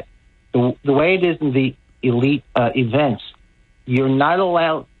by that? The way it is in the elite events, you're not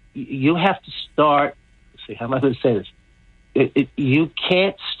allowed, you have to start, let's see, how am I going to say this? You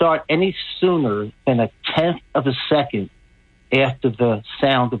can't start any sooner than a tenth of a second after the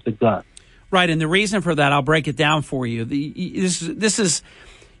sound of the gun. Right, and the reason for that, I'll break it down for you. This is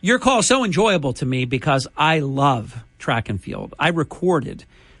your call is so enjoyable to me because I love track and field. I recorded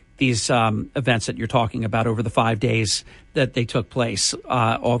these events that you're talking about over the 5 days that they took place,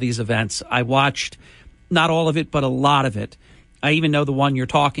 all these events. I watched not all of it, but a lot of it. I even know the one you're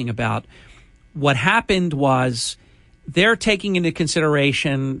talking about. What happened was they're taking into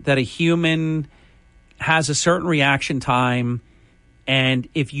consideration that a human has a certain reaction time. And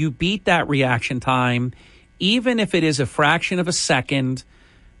if you beat that reaction time, even if it is a fraction of a second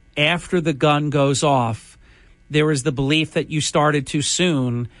after the gun goes off, there is the belief that you started too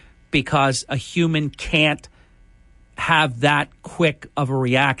soon because a human can't have that quick of a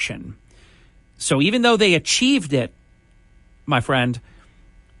reaction. So even though they achieved it, my friend,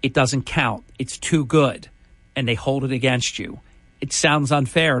 it doesn't count. It's too good, and they hold it against you. It sounds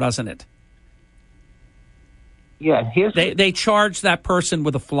unfair, doesn't it? Yeah, they charged that person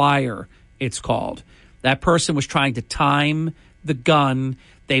with a flyer, it's called. That person was trying to time the gun.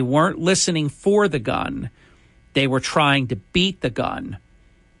 They weren't listening for the gun. They were trying to beat the gun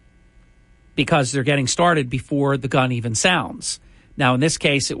because they're getting started before the gun even sounds. Now, in this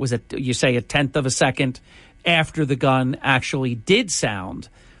case, it was, you say, a tenth of a second after the gun actually did sound.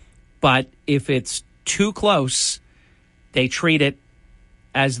 But if it's too close, they treat it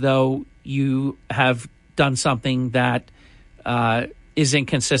as though you have done something that is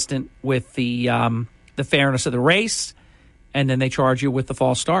inconsistent with the fairness of the race, and then they charge you with the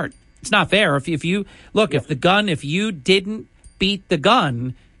false start. It's not fair. If you look, if you didn't beat the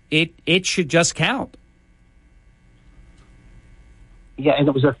gun, it should just count. Yeah, and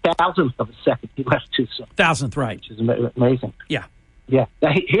it was a thousandth of a second he left too soon. Thousandth, right? Which is amazing. Yeah. Now,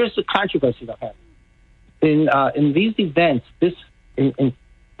 here's the controversy that happened in these events.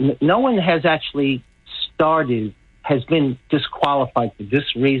 No one has actually has been disqualified for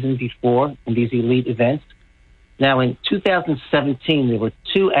this reason before in these elite events. Now, in 2017, there were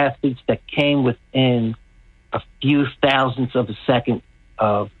two athletes that came within a few thousandths of a second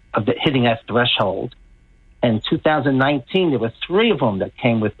of hitting that threshold. And in 2019, there were three of them that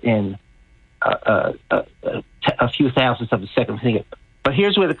came within a few thousandths of a second of hitting it. But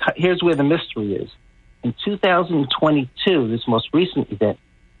here's where the mystery is. In 2022, this most recent event,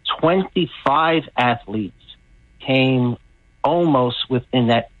 25 athletes came almost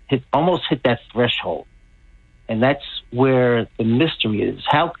within almost hit that threshold. And that's where the mystery is.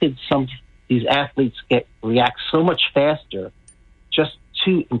 How could these athletes react so much faster just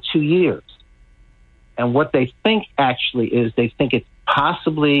in 2 years? And what they think actually is they think it's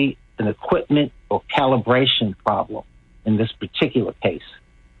possibly an equipment or calibration problem in this particular case.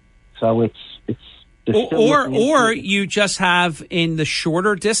 So it's or you just have in the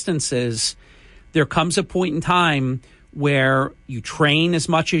shorter distances, there comes a point in time where you train as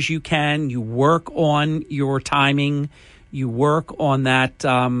much as you can, you work on your timing, you work on that.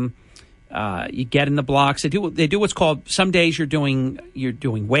 You get in the blocks. They do what's called. Some days you're doing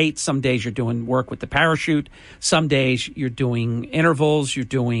weights. Some days you're doing work with the parachute. Some days you're doing intervals. You're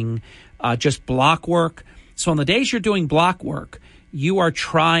doing just block work. So on the days you're doing block work, you are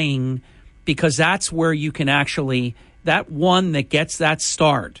trying, because that's where you can actually, that one that gets that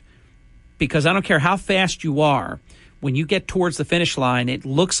start, because I don't care how fast you are, when you get towards the finish line, it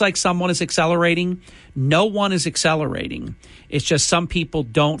looks like someone is accelerating. No one is accelerating. It's just some people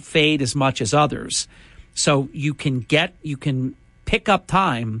don't fade as much as others. So you can pick up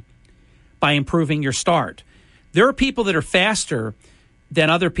time by improving your start. There are people that are faster than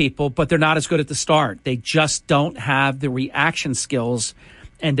other people, but they're not as good at the start. They just don't have the reaction skills,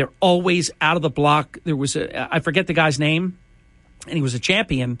 and they're always out of the block. There was I forget the guy's name, and he was a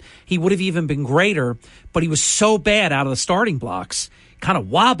champion. He would have even been greater, but he was so bad out of the starting blocks. Kind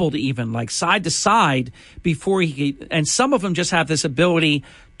of wobbled even, like side to side before he could. And some of them just have this ability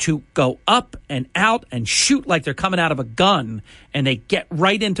to go up and out and shoot like they're coming out of a gun, and they get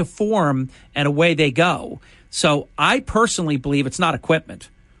right into form, and away they go. So I personally believe it's not equipment.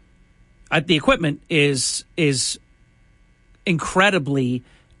 The equipment is incredibly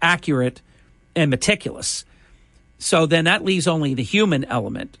accurate and meticulous. So then that leaves only the human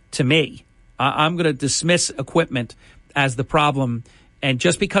element to me. I'm going to dismiss equipment as the problem. And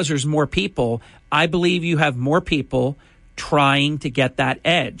just because there's more people, I believe you have more people trying to get that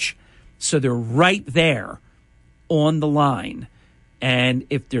edge. So they're right there on the line. And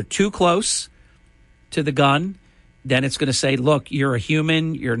if they're too close to the gun, then it's going to say, look, you're a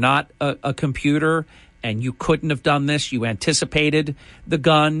human, you're not a computer, and you couldn't have done this. You anticipated the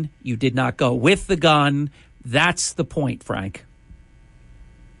gun. You did not go with the gun. That's the point, Frank.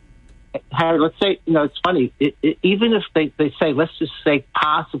 Harry, let's say, it's funny. Even if they say, let's just say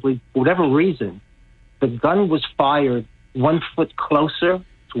possibly, for whatever reason, the gun was fired 1 foot closer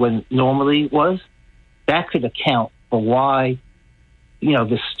to when normally it was, that could account for why,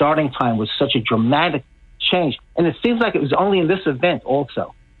 the starting time was such a dramatic change. And it seems like it was only in this event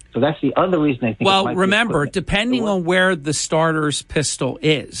also. So that's the other reason I think. Well, remember, depending on where the starter's pistol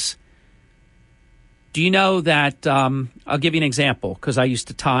is, do you know that, I'll give you an example, because I used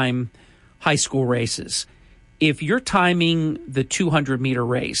to time high school races. If you're timing the 200-meter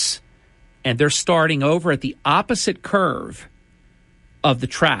race and they're starting over at the opposite curve of the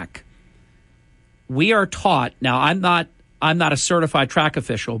track, we are taught, now I'm not a certified track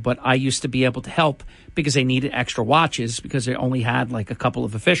official, but I used to be able to help because they needed extra watches because they only had like a couple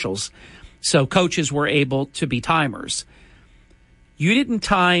of officials. So coaches were able to be timers. You didn't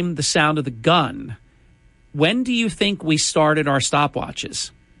time the sound of the gun. When do you think we started our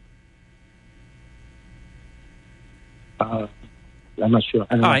stopwatches? I'm not sure.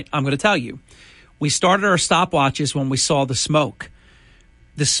 All right, I'm going to tell you. We started our stopwatches when we saw the smoke.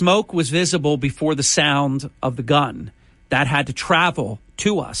 The smoke was visible before the sound of the gun. That had to travel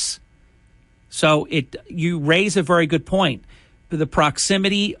to us. So you raise a very good point. The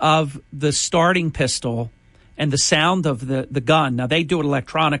proximity of the starting pistol and the sound of the gun. Now, they do it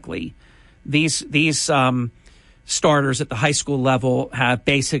electronically. These starters at the high school level have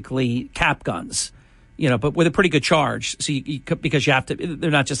basically cap guns, but with a pretty good charge. So because you have to, they're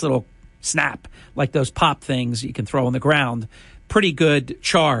not just little snap like those pop things you can throw on the ground. Pretty good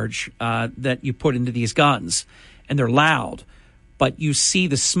charge that you put into these guns, and they're loud. But you see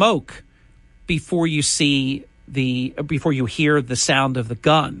the smoke before you hear the sound of the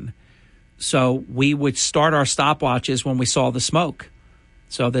gun. So we would start our stopwatches when we saw the smoke.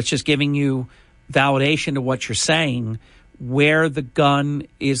 So that's just giving you validation to what you're saying, where the gun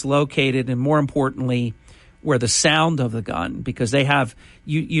is located, and more importantly, where the sound of the gun, because they have,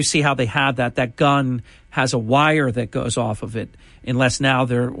 you see how they have that gun has a wire that goes off of it, unless now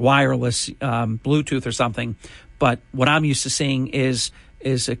they're wireless, Bluetooth or something. But what I'm used to seeing is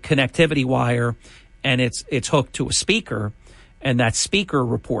a connectivity wire, and it's hooked to a speaker, and that speaker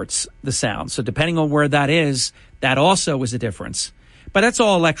reports the sound. So depending on where that is, that also is a difference. But that's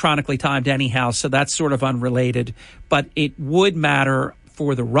all electronically timed anyhow, so that's sort of unrelated. But it would matter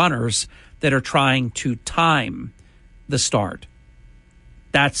for the runners that are trying to time the start.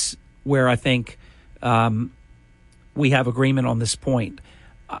 That's where I think we have agreement on this point.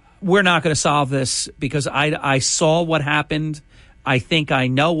 We're not going to solve this because I saw what happened. I think I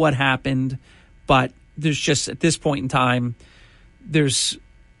know what happened, but there's just, at this point in time, there's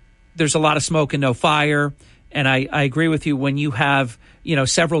a lot of smoke and no fire. And I agree with you when you have,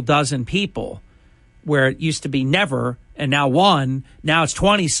 several dozen people where it used to be never and now one, now it's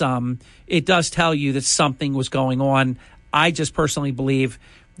 20 some. It does tell you that something was going on. I just personally believe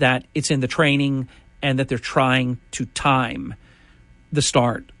that it's in the training and that they're trying to time the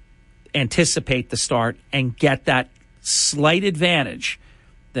start, anticipate the start, and get that slight advantage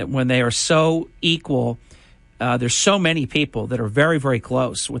that when they are so equal, there's so many people that are very, very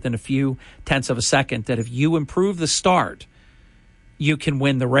close within a few tenths of a second that if you improve the start, you can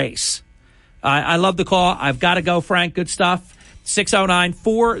win the race. I love the call. I've got to go, Frank. Good stuff.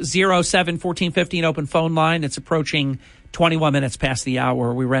 609-407-1450, open phone line. It's approaching 21 minutes past the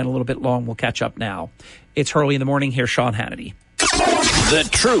hour. We ran a little bit long. We'll catch up now. It's Hurley in the Morning. Here's Sean Hannity. The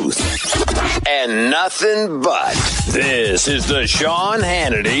truth and nothing but. This is the Sean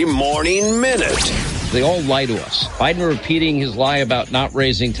Hannity Morning Minute. They all lie to us. Biden repeating his lie about not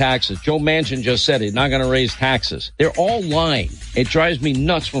raising taxes. Joe Manchin just said he's not going to raise taxes. They're all lying. It drives me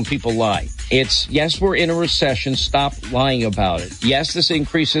nuts when people lie. It's, yes, we're in a recession. Stop lying about it. Yes, this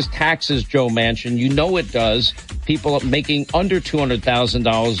increases taxes, Joe Manchin. You know it does. People making under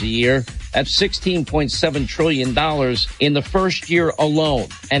 $200,000 a year. That's $16.7 trillion in the first year alone.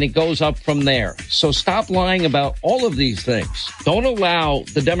 And it goes up from there. So stop lying about all of these things. Don't allow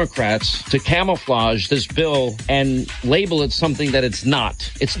the Democrats to camouflage this bill and label it something that it's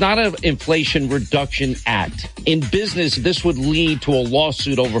not. It's not an Inflation Reduction Act. In business, this would lead to a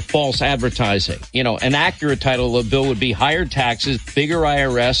lawsuit over false advertising. You know, an accurate title of the bill would be higher taxes, bigger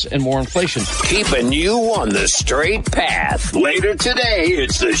IRS, and more inflation. Keeping you on the straight path. Later today,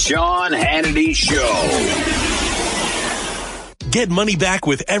 it's the Sean Hannity Show. Get money back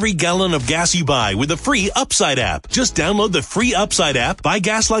with every gallon of gas you buy with the free Upside app. Just download the free Upside app, buy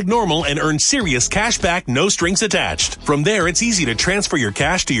gas like normal, and earn serious cash back, no strings attached. From there, it's easy to transfer your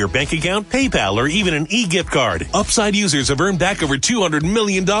cash to your bank account, PayPal, or even an e-gift card. Upside users have earned back over $200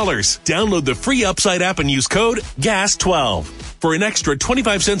 million. Download the free Upside app and use code GAS12 for an extra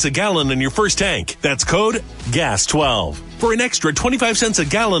 25 cents a gallon on your first tank. That's code GAS12 for an extra 25 cents a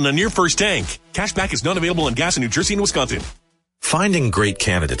gallon on your first tank. Cash back is not available on gas in New Jersey and Wisconsin. Finding great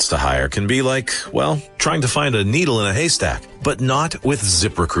candidates to hire can be like, well, trying to find a needle in a haystack, but not with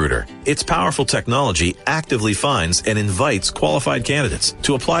ZipRecruiter. Its powerful technology actively finds and invites qualified candidates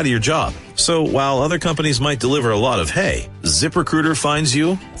to apply to your job. So while other companies might deliver a lot of hay, ZipRecruiter finds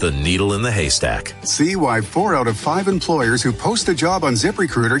you the needle in the haystack. See why 4 out of 5 employers who post a job on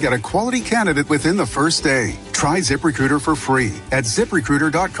ZipRecruiter get a quality candidate within the first day. Try ZipRecruiter for free at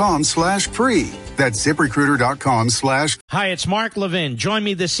ZipRecruiter.com/free. That's ZipRecruiter.com/. Hi, it's Mark Levin. Join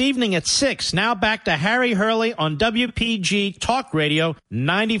me this evening at 6. Now back to Harry Hurley on WPG Talk Radio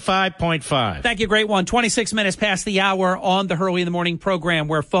 95.5. Thank you, great one. 26 minutes past the hour on the Hurley in the Morning program,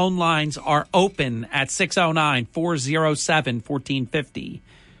 where phone lines are open at 609-407-1450.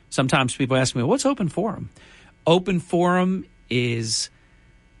 Sometimes people ask me, what's Open Forum? Open Forum is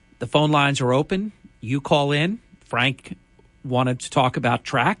the phone lines are open. You call in. Frank wanted to talk about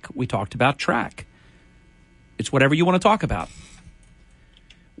track. We talked about track. It's whatever you want to talk about.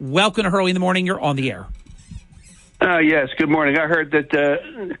 Welcome to Hurley in the Morning. You're on the air. Yes, good morning. I heard that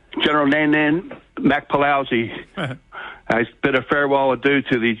General Nanan Makpalauzi has bid a farewell adieu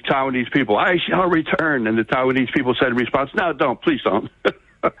to the Taiwanese people. I shall return. And the Taiwanese people said in response, no, don't. Please don't.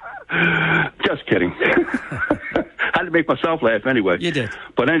 Just kidding. I had to make myself laugh anyway. You did.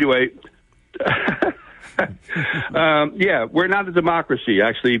 But anyway... yeah, we're not a democracy,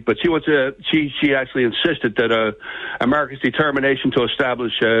 actually, but she actually insisted that America's determination to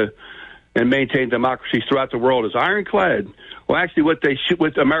establish and maintain democracies throughout the world is ironclad. Well, actually, what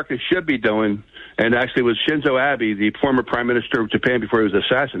America should be doing, and actually was Shinzo Abe, the former prime minister of Japan before he was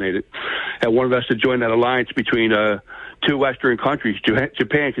assassinated, and wanted us to join that alliance between 2 Western countries, Japan,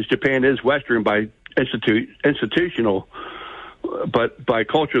 because Japan is Western by institutional. But by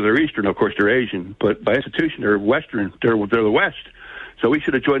culture, they're Eastern. Of course, they're Asian. But by institution, they're Western. They're the West. So we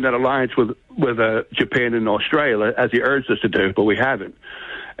should have joined that alliance with Japan and Australia, as he urged us to do, but we haven't.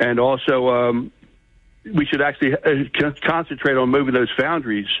 And also, we should actually concentrate on moving those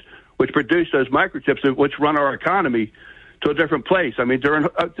foundries, which produce those microchips, which run our economy, to a different place. I mean,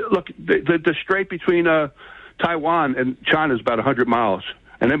 look, the strait between Taiwan and China is about 100 miles.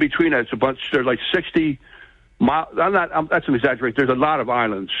 And in between that, there's like 60 that's an exaggeration. There's a lot of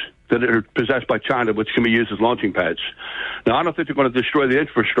islands that are possessed by China, which can be used as launching pads. Now, I don't think they're going to destroy the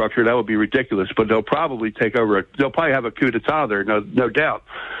infrastructure. That would be ridiculous. But they'll probably take over. They'll probably have a coup d'etat there, no doubt.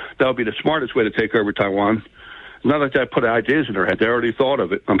 That would be the smartest way to take over Taiwan. Not like they put ideas in their head. They already thought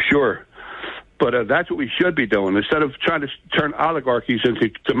of it, I'm sure. But that's what we should be doing. Instead of trying to turn oligarchies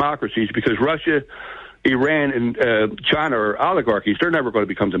into democracies, because Russia, Iran, and China are oligarchies. They're never going to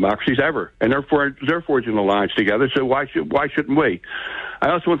become democracies ever, and they're forging an alliance together. So why shouldn't we?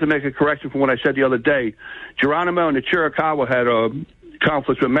 I also want to make a correction from what I said the other day. Geronimo and the Chiricahua had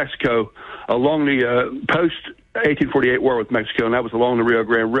conflicts with Mexico along the post-1848 war with Mexico, and that was along the Rio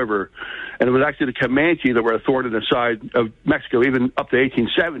Grande River. And it was actually the Comanche that were a thorn in the side of Mexico, even up to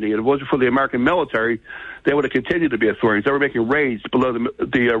 1870. And if it wasn't for the American military, they would have continued to be a thorn. They were making raids below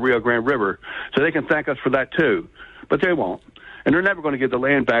the Rio Grande River. So they can thank us for that, too. But they won't. and they're never going to give the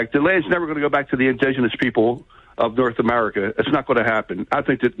land back. The land's never going to go back to the indigenous people of North America. It's not going to happen. I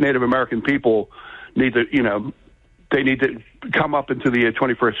think that Native American people need to, they need to come up into the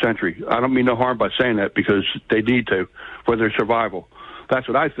 21st century. I don't mean no harm by saying that, because they need to for their survival. That's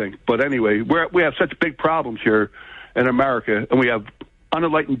what I think. But anyway, we have such big problems here in America, and we have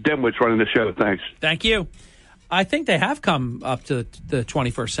unenlightened dimwits running the show. Thanks. Thank you. I think they have come up to the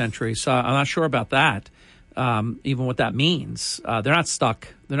 21st century, so I'm not sure about that, even what that means. They're not stuck.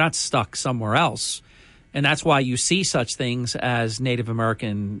 They're not stuck somewhere else. And that's why you see such things as Native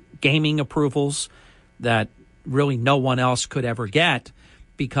American gaming approvals that really no one else could ever get,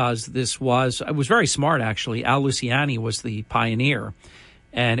 because it was very smart, actually. Al Luciani was the pioneer,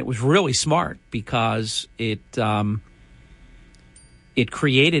 and it was really smart because it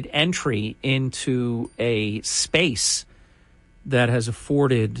created entry into a space that has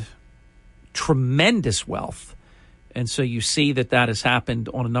afforded tremendous wealth. And so you see that has happened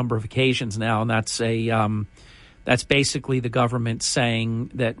on a number of occasions now, and that's basically the government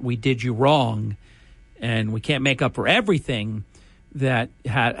saying that we did you wrong, and we can't make up for everything that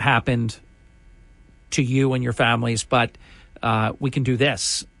happened to you and your families, but we can do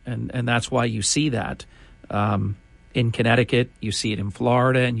this, and that's why you see that in Connecticut, you see it in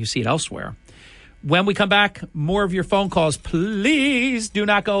Florida, and you see it elsewhere. When we come back, more of your phone calls. Please do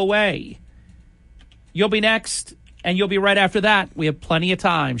not go away. You'll be next, and you'll be right after that. We have plenty of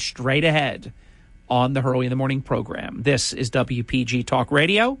time straight ahead on the Hurley in the Morning program. This is WPG Talk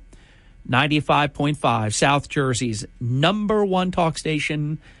Radio, 95.5, South Jersey's #1 talk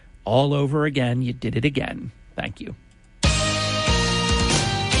station. All over again. You did it again. Thank you.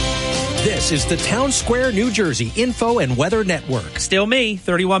 This is the Town Square, New Jersey Info and Weather Network. Still me,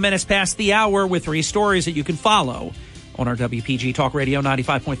 31 minutes past the hour, with 3 stories that you can follow on our WPG Talk Radio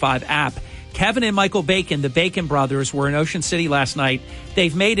 95.5 app. Kevin and Michael Bacon, the Bacon brothers, were in Ocean City last night.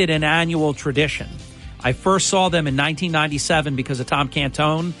 They've made it an annual tradition. I first saw them in 1997 because of Tom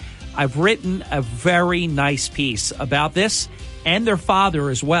Cantone. I've written a very nice piece about this and their father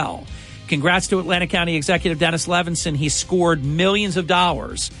as well. Congrats to Atlantic County Executive Dennis Levinson. He scored millions of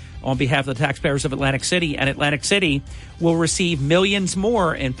dollars on behalf of the taxpayers of Atlantic City, and Atlantic City will receive millions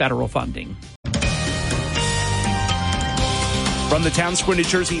more in federal funding. From the Town Square, New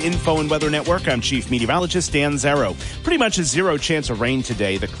Jersey Info and Weather Network, I'm Chief Meteorologist Dan Zarrow. Pretty much a 0 chance of rain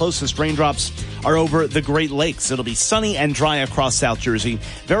today. The closest raindrops are over the Great Lakes. It'll be sunny and dry across South Jersey.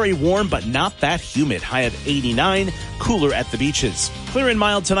 Very warm, but not that humid. High of 89, cooler at the beaches. Clear and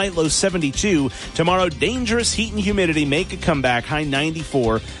mild tonight, low 72. Tomorrow, dangerous heat and humidity make a comeback, high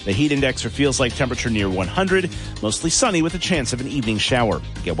 94. The heat index or feels like temperature near 100. Mostly sunny with a chance of an evening shower.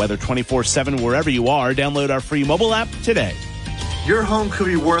 Get weather 24/7 wherever you are. Download our free mobile app today. Your home could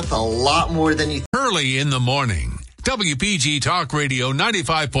be worth a lot more than you. Early in the morning, WPG Talk Radio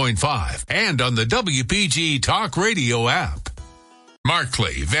 95.5 and on the WPG Talk Radio app.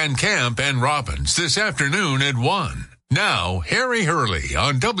 Markley, Van Camp, and Robbins this afternoon at 1. Now, Harry Hurley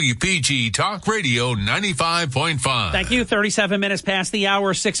on WPG Talk Radio 95.5. Thank you. 37 minutes past the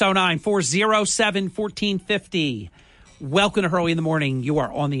hour, 609-407-1450. Welcome to Hurley in the Morning. You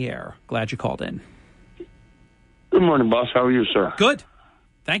are on the air. Glad you called in. Good morning, boss. How are you, sir? Good.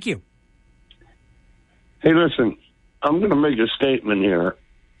 Thank you. Hey, listen, I'm going to make a statement here,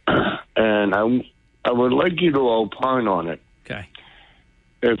 and I would like you to opine on it. Okay.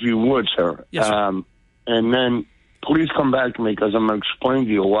 If you would, sir. Yes, sir. And then please come back to me, because I'm going to explain to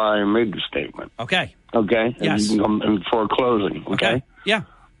you why I made the statement. Okay. Okay? And yes. you can come in for a closing, okay? Yeah.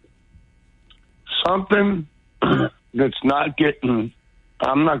 Something that's not getting,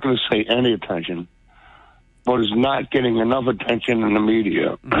 I'm not going to say any attention, but is not getting enough attention in the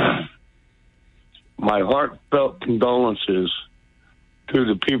media. My heartfelt condolences to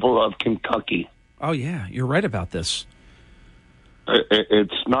the people of Kentucky. Oh, yeah. You're right about this.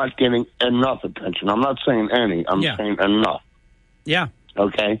 It's not getting enough attention. I'm not saying any. I'm saying enough. Yeah.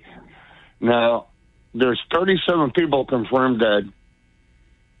 Okay? Now, there's 37 people confirmed dead.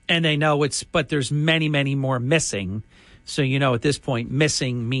 And they know but there's many, many more missing. So, at this point,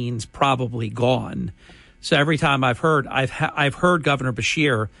 missing means probably gone. So every time I've heard Governor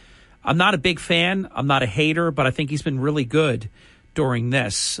Beshear, I'm not a big fan, I'm not a hater, but I think he's been really good during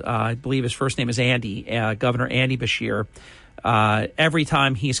this. I believe his first name is Andy, Governor Andy Beshear. Every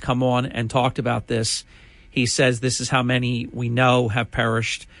time he's come on and talked about this, he says this is how many we know have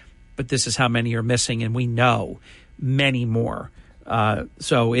perished, but this is how many are missing, and we know many more.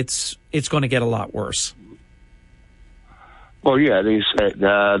 So it's going to get a lot worse. Well, yeah, they said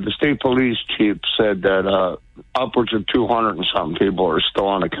the state police chief said that upwards of 200 and something people are still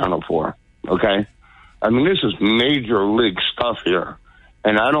unaccounted for. Okay, I mean, this is major league stuff here,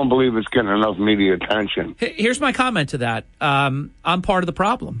 and I don't believe it's getting enough media attention. Here's my comment to that. I'm part of the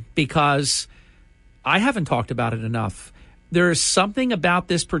problem because I haven't talked about it enough. There is something about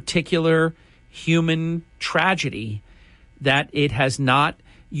this particular human tragedy that it has not.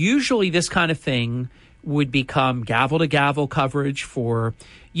 Usually this kind of thing would become gavel-to-gavel coverage for,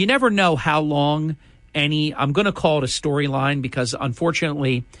 you never know how long I'm going to call it a storyline because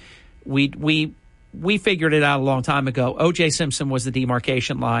unfortunately we figured it out a long time ago. O.J. Simpson was the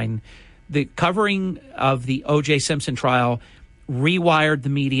demarcation line. The covering of the O.J. Simpson trial rewired the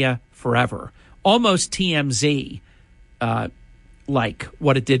media forever. Almost TMZ like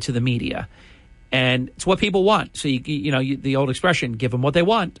what it did to the media. And it's what people want. So, the old expression, give them what they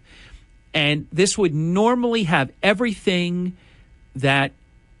want. And this would normally have everything that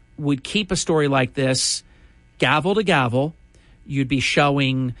would keep a story like this gavel to gavel. You'd be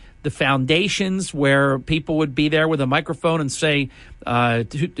showing the foundations where people would be there with a microphone and say, a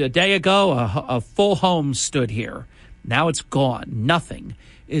day ago, a full home stood here. Now it's gone. Nothing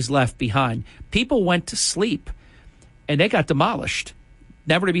is left behind. People went to sleep and they got demolished,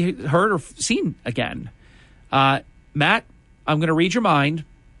 never to be heard or seen again. Matt, I'm going to read your mind.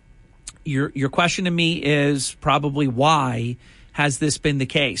 Your question to me is probably why has this been the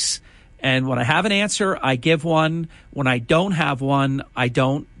case? And when I have an answer, I give one. When I don't have one, I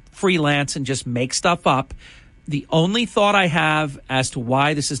don't freelance and just make stuff up. The only thought I have as to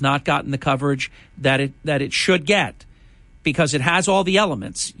why this has not gotten the coverage that it should get, because it has all the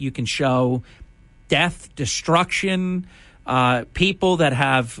elements. You can show death, destruction, people that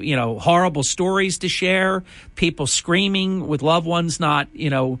have, horrible stories to share, people screaming with loved ones not,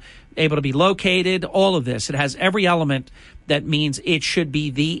 able to be located, all of this. It has every element that means it should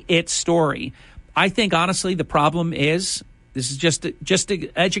be it story. I think, honestly, the problem is, this is just an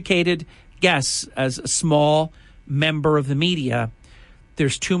educated guess as a small member of the media,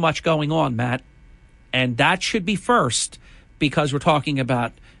 there's too much going on, Matt. And that should be first, because we're talking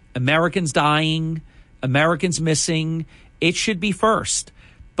about Americans dying, Americans missing. It should be first.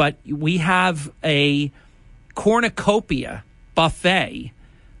 But we have a cornucopia buffet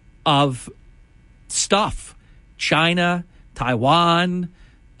of stuff. China, Taiwan,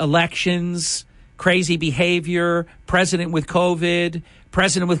 elections, crazy behavior, president with COVID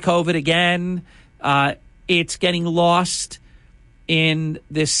again. It's getting lost in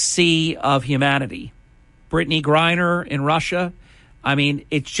this sea of humanity. Brittany Griner in Russia. I mean,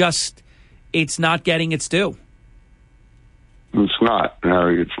 it's not getting its due. It's not,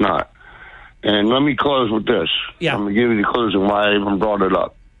 Harry. It's not. And let me close with this. Yeah. I'm going to give you the closing why I even brought it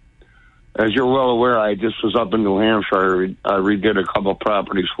up. As you're well aware, I just was up in New Hampshire. I redid a couple of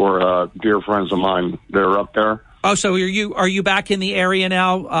properties for dear friends of mine. They're up there. Oh, so are you back in the area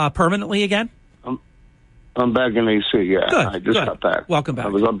now permanently again? I'm back in AC, yeah. Good, I just got back. Welcome back. I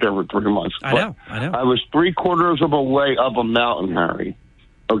was up there for 3 months. I know. I was 3/4 of a way up a mountain, Harry.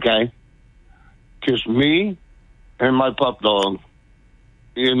 Okay? Just me and my pup dog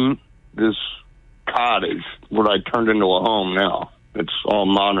in this cottage, what I turned into a home now. It's all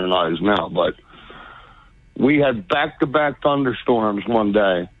modernized now, but we had back-to-back thunderstorms one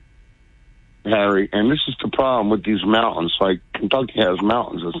day, Harry, and this is the problem with these mountains. Like, Kentucky has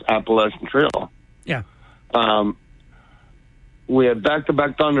mountains. It's Appalachian Trail. Yeah. We had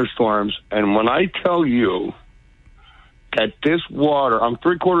back-to-back thunderstorms, and when I tell you that this water, I'm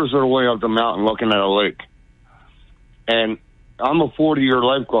 3/4 of the way up the mountain looking at a lake, and I'm a 40-year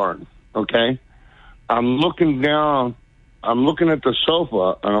lifeguard, okay? I'm looking down, I'm looking at the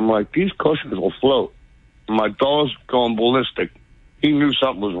sofa, and I'm like, these cushions will float. My dog's going ballistic. He knew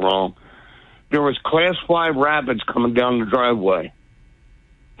something was wrong. There was Class 5 rapids coming down the driveway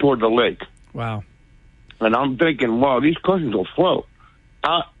toward the lake. Wow. And I'm thinking, wow, these cushions will float.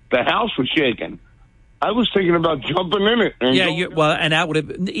 The house was shaking. I was thinking about jumping in it. And and that would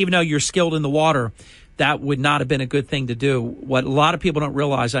have, even though you're skilled in the water, that would not have been a good thing to do. What a lot of people don't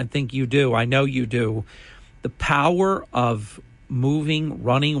realize, I think you do, I know you do, the power of moving,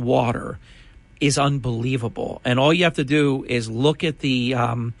 running water is unbelievable. And all you have to do is look at the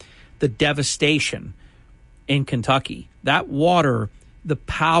devastation in Kentucky. That water, the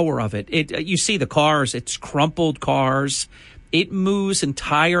power of it. You see the cars, it's crumpled cars. It moves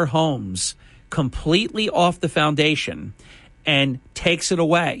entire homes completely off the foundation and takes it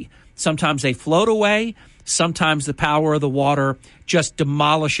away. Sometimes they float away. Sometimes the power of the water just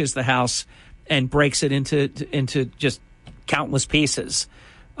demolishes the house and breaks it into just countless pieces.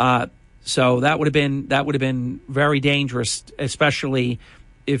 So that would have been very dangerous, especially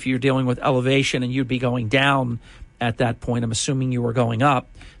if you're dealing with elevation and you'd be going down at that point. I'm assuming you were going up,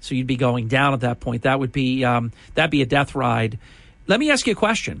 so you'd be going down at that point. That would be that'd be a death ride. Let me ask you a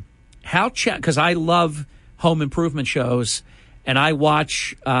question. Because I love home improvement shows, and I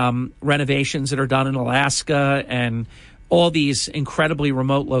watch renovations that are done in Alaska and all these incredibly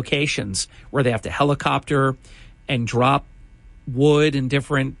remote locations where they have to helicopter and drop wood and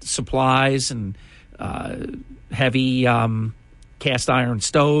different supplies and heavy cast iron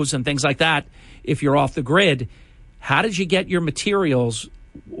stoves and things like that if you're off the grid. How did you get your materials?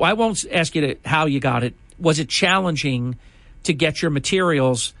 Well, I won't ask you how you got it. Was it challenging to get your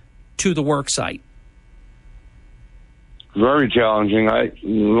materials to the work site? Very challenging.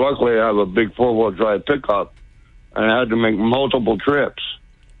 Luckily I have a big 4-wheel drive pickup, and I had to make multiple trips.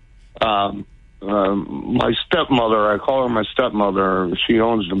 My stepmother, I call her my stepmother. She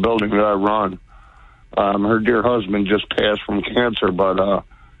owns the building that I run. Her dear husband just passed from cancer, but I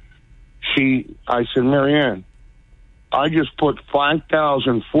said, Marianne, I just put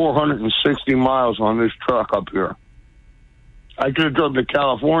 5,460 miles on this truck up here. I could have drove to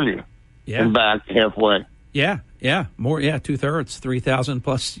California and back halfway. Yeah, more, 2/3, 3,000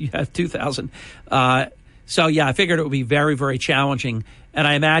 plus. You have 2,000. So I figured it would be very, very challenging. And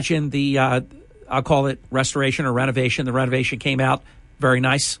I imagine the I'll call it restoration or renovation. The renovation came out very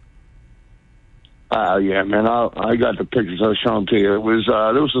nice. Yeah, man. I got the pictures. I'll show them to you. It was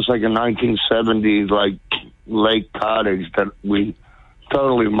just like a 1970s like lake cottage that we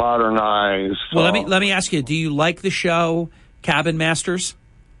totally modernized. Well, let me ask you: do you like the show Cabin Masters?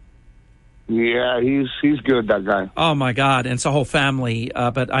 Yeah, he's good, that guy. Oh my God, and it's a whole family.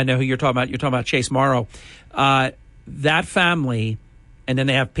 But I know who you're talking about. You're talking about Chase Morrow. That family, and then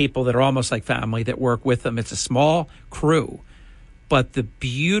they have people that are almost like family that work with them. It's a small crew, but the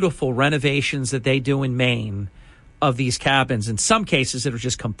beautiful renovations that they do in Maine of these cabins, in some cases that are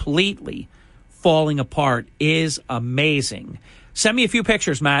just completely falling apart, is amazing. Send me a few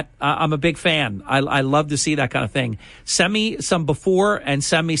pictures, Matt. I'm a big fan. I love to see that kind of thing. Send me some before and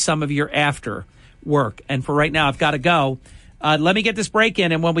send me some of your after work. And for right now, I've got to go. Let me get this break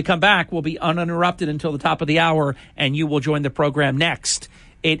in, and when we come back, we'll be uninterrupted until the top of the hour, and you will join the program next.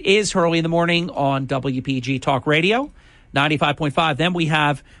 It is Hurley in the Morning on WPG Talk Radio, 95.5. Then we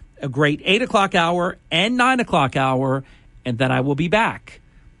have a great 8 o'clock hour and 9 o'clock hour, and then I will be back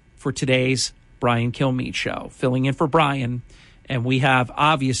for today's Brian Kilmeade Show, filling in for Brian. And we have,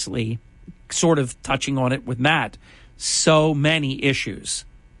 obviously, sort of touching on it with Matt, so many issues,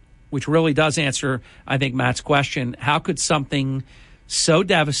 which really does answer, I think, Matt's question. How could something so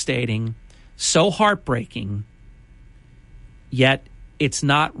devastating, so heartbreaking, yet it's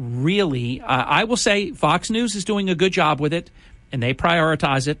not really, I will say Fox News is doing a good job with it, and they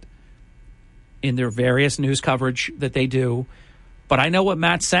prioritize it in their various news coverage that they do. But I know what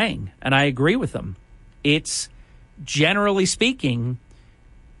Matt's saying, and I agree with him. It's, generally speaking,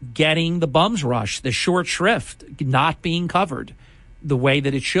 getting the bum's rush, the short shrift, not being covered the way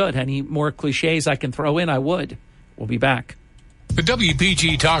that it should. Any more cliches I can throw in, I would. We'll be back. The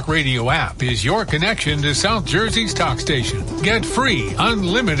WPG Talk Radio app is your connection to South Jersey's talk station. Get free,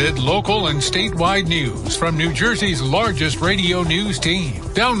 unlimited local and statewide news from New Jersey's largest radio news team.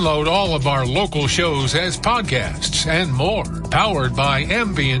 Download all of our local shows as podcasts and more. Powered by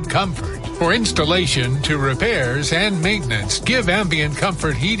Ambient Comfort. For installation to repairs and maintenance, give Ambient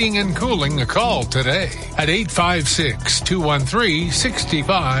Comfort Heating and Cooling a call today at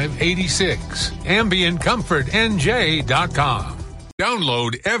 856-213-6586. AmbientComfortNJ.com.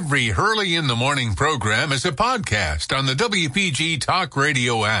 Download every Hurley in the Morning program as a podcast on the WPG Talk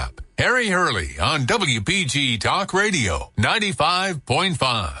Radio app. Harry Hurley on WPG Talk Radio,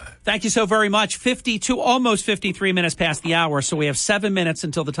 95.5. Thank you so very much. 52, almost 53 minutes past the hour, so we have 7 minutes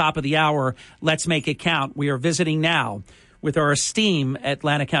until the top of the hour. Let's make it count. We are visiting now with our esteemed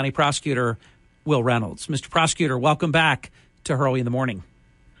Atlanta County Prosecutor, Will Reynolds. Mr. Prosecutor, welcome back to Hurley in the Morning.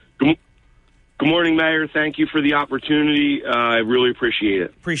 Good morning, Mayor. Thank you for the opportunity. I really appreciate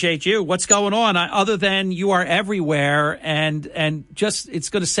it. Appreciate you. What's going on? Other than you are everywhere, and just, it's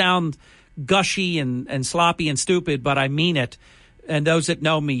going to sound gushy and sloppy and stupid, but I mean it. And those that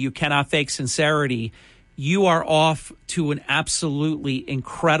know me, you cannot fake sincerity. You are off to an absolutely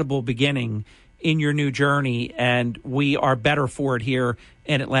incredible beginning in your new journey, and we are better for it here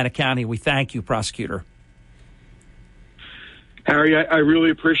in Atlanta County. We thank you, Prosecutor. Harry, I really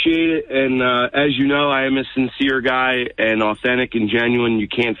appreciate it. And as you know, I am a sincere guy and authentic and genuine. You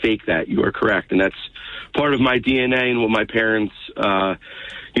can't fake that. You are correct. And that's part of my DNA and what my parents,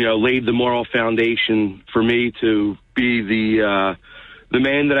 laid the moral foundation for me to be the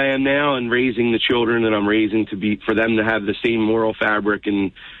man that I am now, and raising the children that I'm raising to be, for them to have the same moral fabric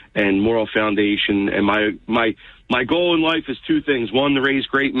and moral foundation. And my my goal in life is two things. One, to raise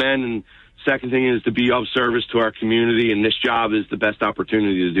great men, and second thing is to be of service to our community, and this job is the best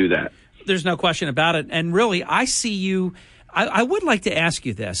opportunity to do that. There's no question about it. And really, I see you, I would like to ask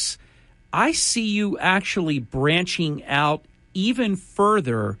you this. I see you actually branching out even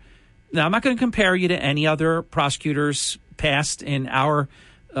further. Now, I'm not going to compare you to any other prosecutors past in our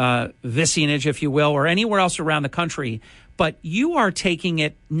vicinage, if you will, or anywhere else around the country, but you are taking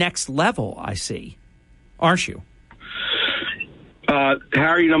it next level, I see, aren't you?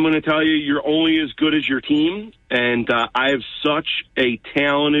 Harry, I'm going to tell you, you're only as good as your team, and I have such a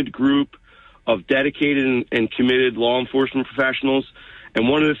talented group of dedicated and committed law enforcement professionals, and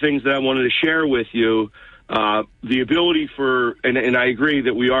one of the things that I wanted to share with you, the ability for, and I agree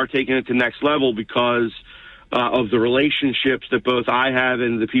that we are taking it to the next level because of the relationships that both I have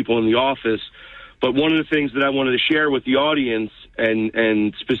and the people in the office, but one of the things that I wanted to share with the audience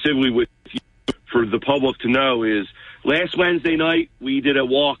and specifically with you for the public to know is last Wednesday night we did a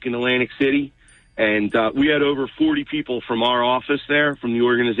walk in Atlantic City, and we had over 40 people from our office there, from the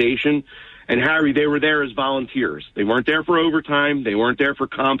organization. And, Harry, they were there as volunteers. They weren't there for overtime. They weren't there for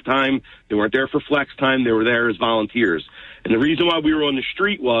comp time. They weren't there for flex time. They were there as volunteers. And the reason why we were on the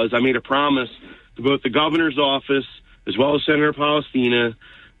street was I made a promise to both the governor's office as well as Senator Palestina,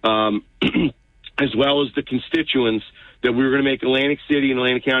 as well as the constituents, that we were going to make Atlantic City and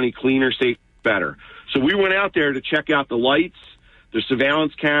Atlantic County cleaner, safer, better. So we went out there to check out the lights, the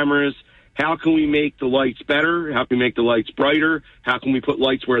surveillance cameras. How can we make the lights better? How can we make the lights brighter? How can we put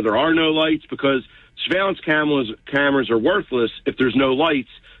lights where there are no lights? Because surveillance cameras are worthless if there's no lights,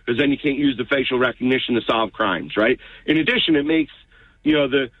 because then you can't use the facial recognition to solve crimes, right? In addition, it makes,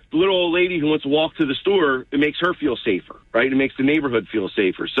 the little old lady who wants to walk to the store, it makes her feel safer, right? It makes the neighborhood feel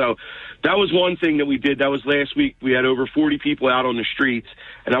safer. So that was one thing that we did. That was last week. We had over 40 people out on the streets.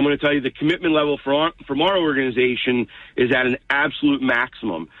 And I'm going to tell you the commitment level from our organization is at an absolute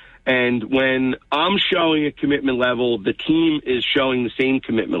maximum. And when I'm showing a commitment level, the team is showing the same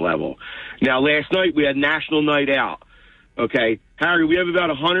commitment level. Now, last night we had National Night Out. Okay, Harry, we have about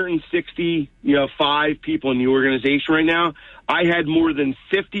 165 people in the organization right now. I had more than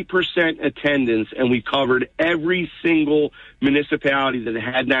 50% attendance, and we covered every single municipality that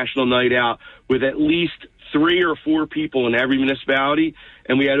had National Night Out with at least 3 or 4 people in every municipality.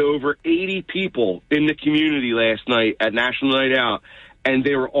 And we had over 80 people in the community last night at National Night Out, and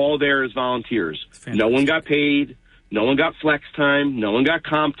they were all there as volunteers. No one got paid. No one got flex time. No one got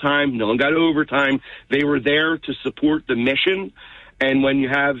comp time. No one got overtime. They were there to support the mission. And when you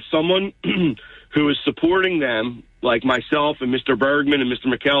have someone who is supporting them, like myself and Mr. Bergman and Mr.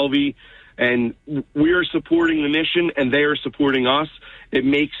 McKelvey, and we are supporting the mission and they are supporting us, it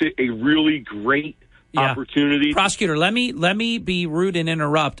makes it a really great opportunity. Prosecutor, let me be rude and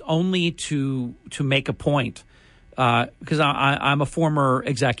interrupt only to make a point, because I'm a former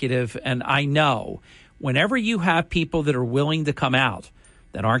executive, and I know whenever you have people that are willing to come out,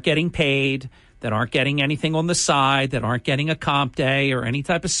 that aren't getting paid, that aren't getting anything on the side, that aren't getting a comp day or any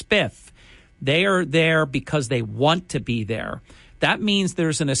type of spiff, they are there because they want to be there. That means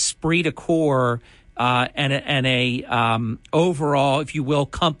there's an esprit de corps and a overall, if you will,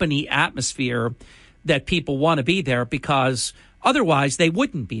 company atmosphere that people want to be there, because otherwise they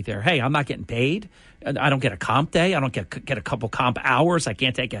wouldn't be there. Hey, I'm not getting paid. I don't get a comp day. I don't get a couple comp hours. I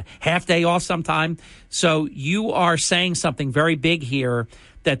can't take a half day off sometime. So you are saying something very big here,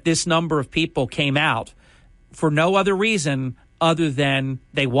 that this number of people came out for no other reason other than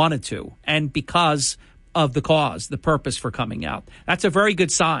they wanted to, and because of the cause, the purpose for coming out. That's a very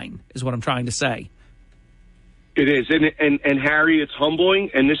good sign, is what I'm trying to say. It is, and Harry, it's humbling.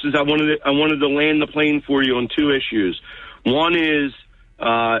 And this is I wanted to land the plane for you on 2 issues. One is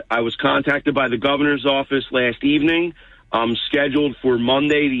I was contacted by the governor's office last evening. I'm scheduled for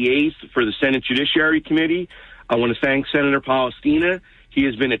Monday the 8th for the Senate Judiciary Committee. I want to thank Senator Palestina. He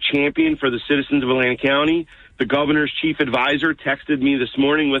has been a champion for the citizens of Atlantic County. The governor's chief advisor texted me this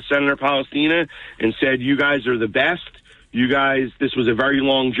morning with Senator Palestina and said, "You guys are the best. You guys, this was a very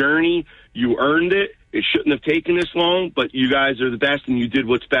long journey. You earned it. It shouldn't have taken this long, but you guys are the best, and you did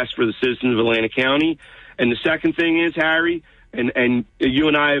what's best for the citizens of Atlantic County." And the second thing is, Harry, and you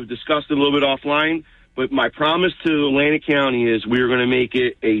and I have discussed it a little bit offline, but my promise to Atlantic County is we are going to make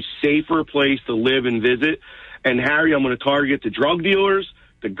it a safer place to live and visit. And, Harry, I'm going to target the drug dealers,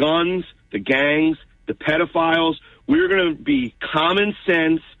 the guns, the gangs, the pedophiles. We're going to be common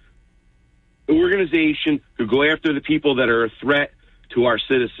sense organization who go after the people that are a threat to our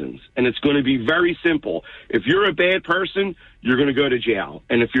citizens. And it's going to be very simple. If you're a bad person, you're going to go to jail.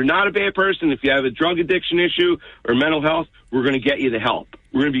 And if you're not a bad person, if you have a drug addiction issue or mental health, we're going to get you the help.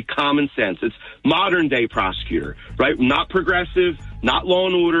 We're going to be common sense. It's modern day prosecutor, right? Not progressive, not law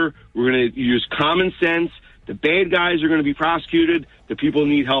and order. We're going to use common sense. The bad guys are going to be prosecuted. The people who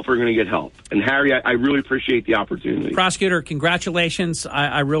need help are going to get help. And Harry, I really appreciate the opportunity. Prosecutor, congratulations.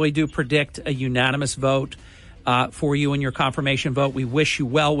 I really do predict a unanimous vote for you in your confirmation vote. We wish you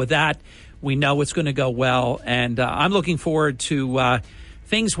well with that. We know it's going to go well. And I'm looking forward to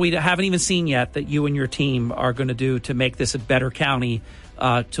things we haven't even seen yet that you and your team are going to do to make this a better county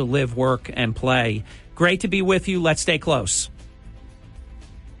to live, work, and play. Great to be with you. Let's stay close.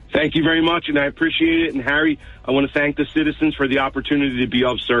 Thank you very much, and I appreciate it. And, Harry, I want to thank the citizens for the opportunity to be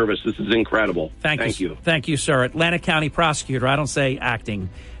of service. This is incredible. Thank you. Thank you, sir. Atlantic County Prosecutor, I don't say acting,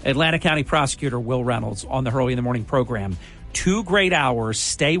 Atlantic County Prosecutor Will Reynolds on the Hurley in the Morning program. 2 great hours.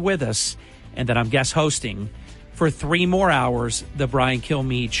 Stay with us, and then I'm guest hosting for 3 more hours, the Brian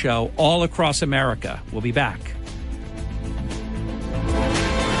Kilmeade Show, all across America. We'll be back.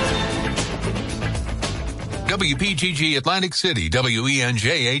 WPGG Atlantic City,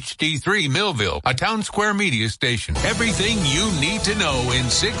 WENJ HD3 Millville, a Town Square media station. Everything you need to know in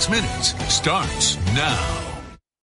 6 minutes starts now.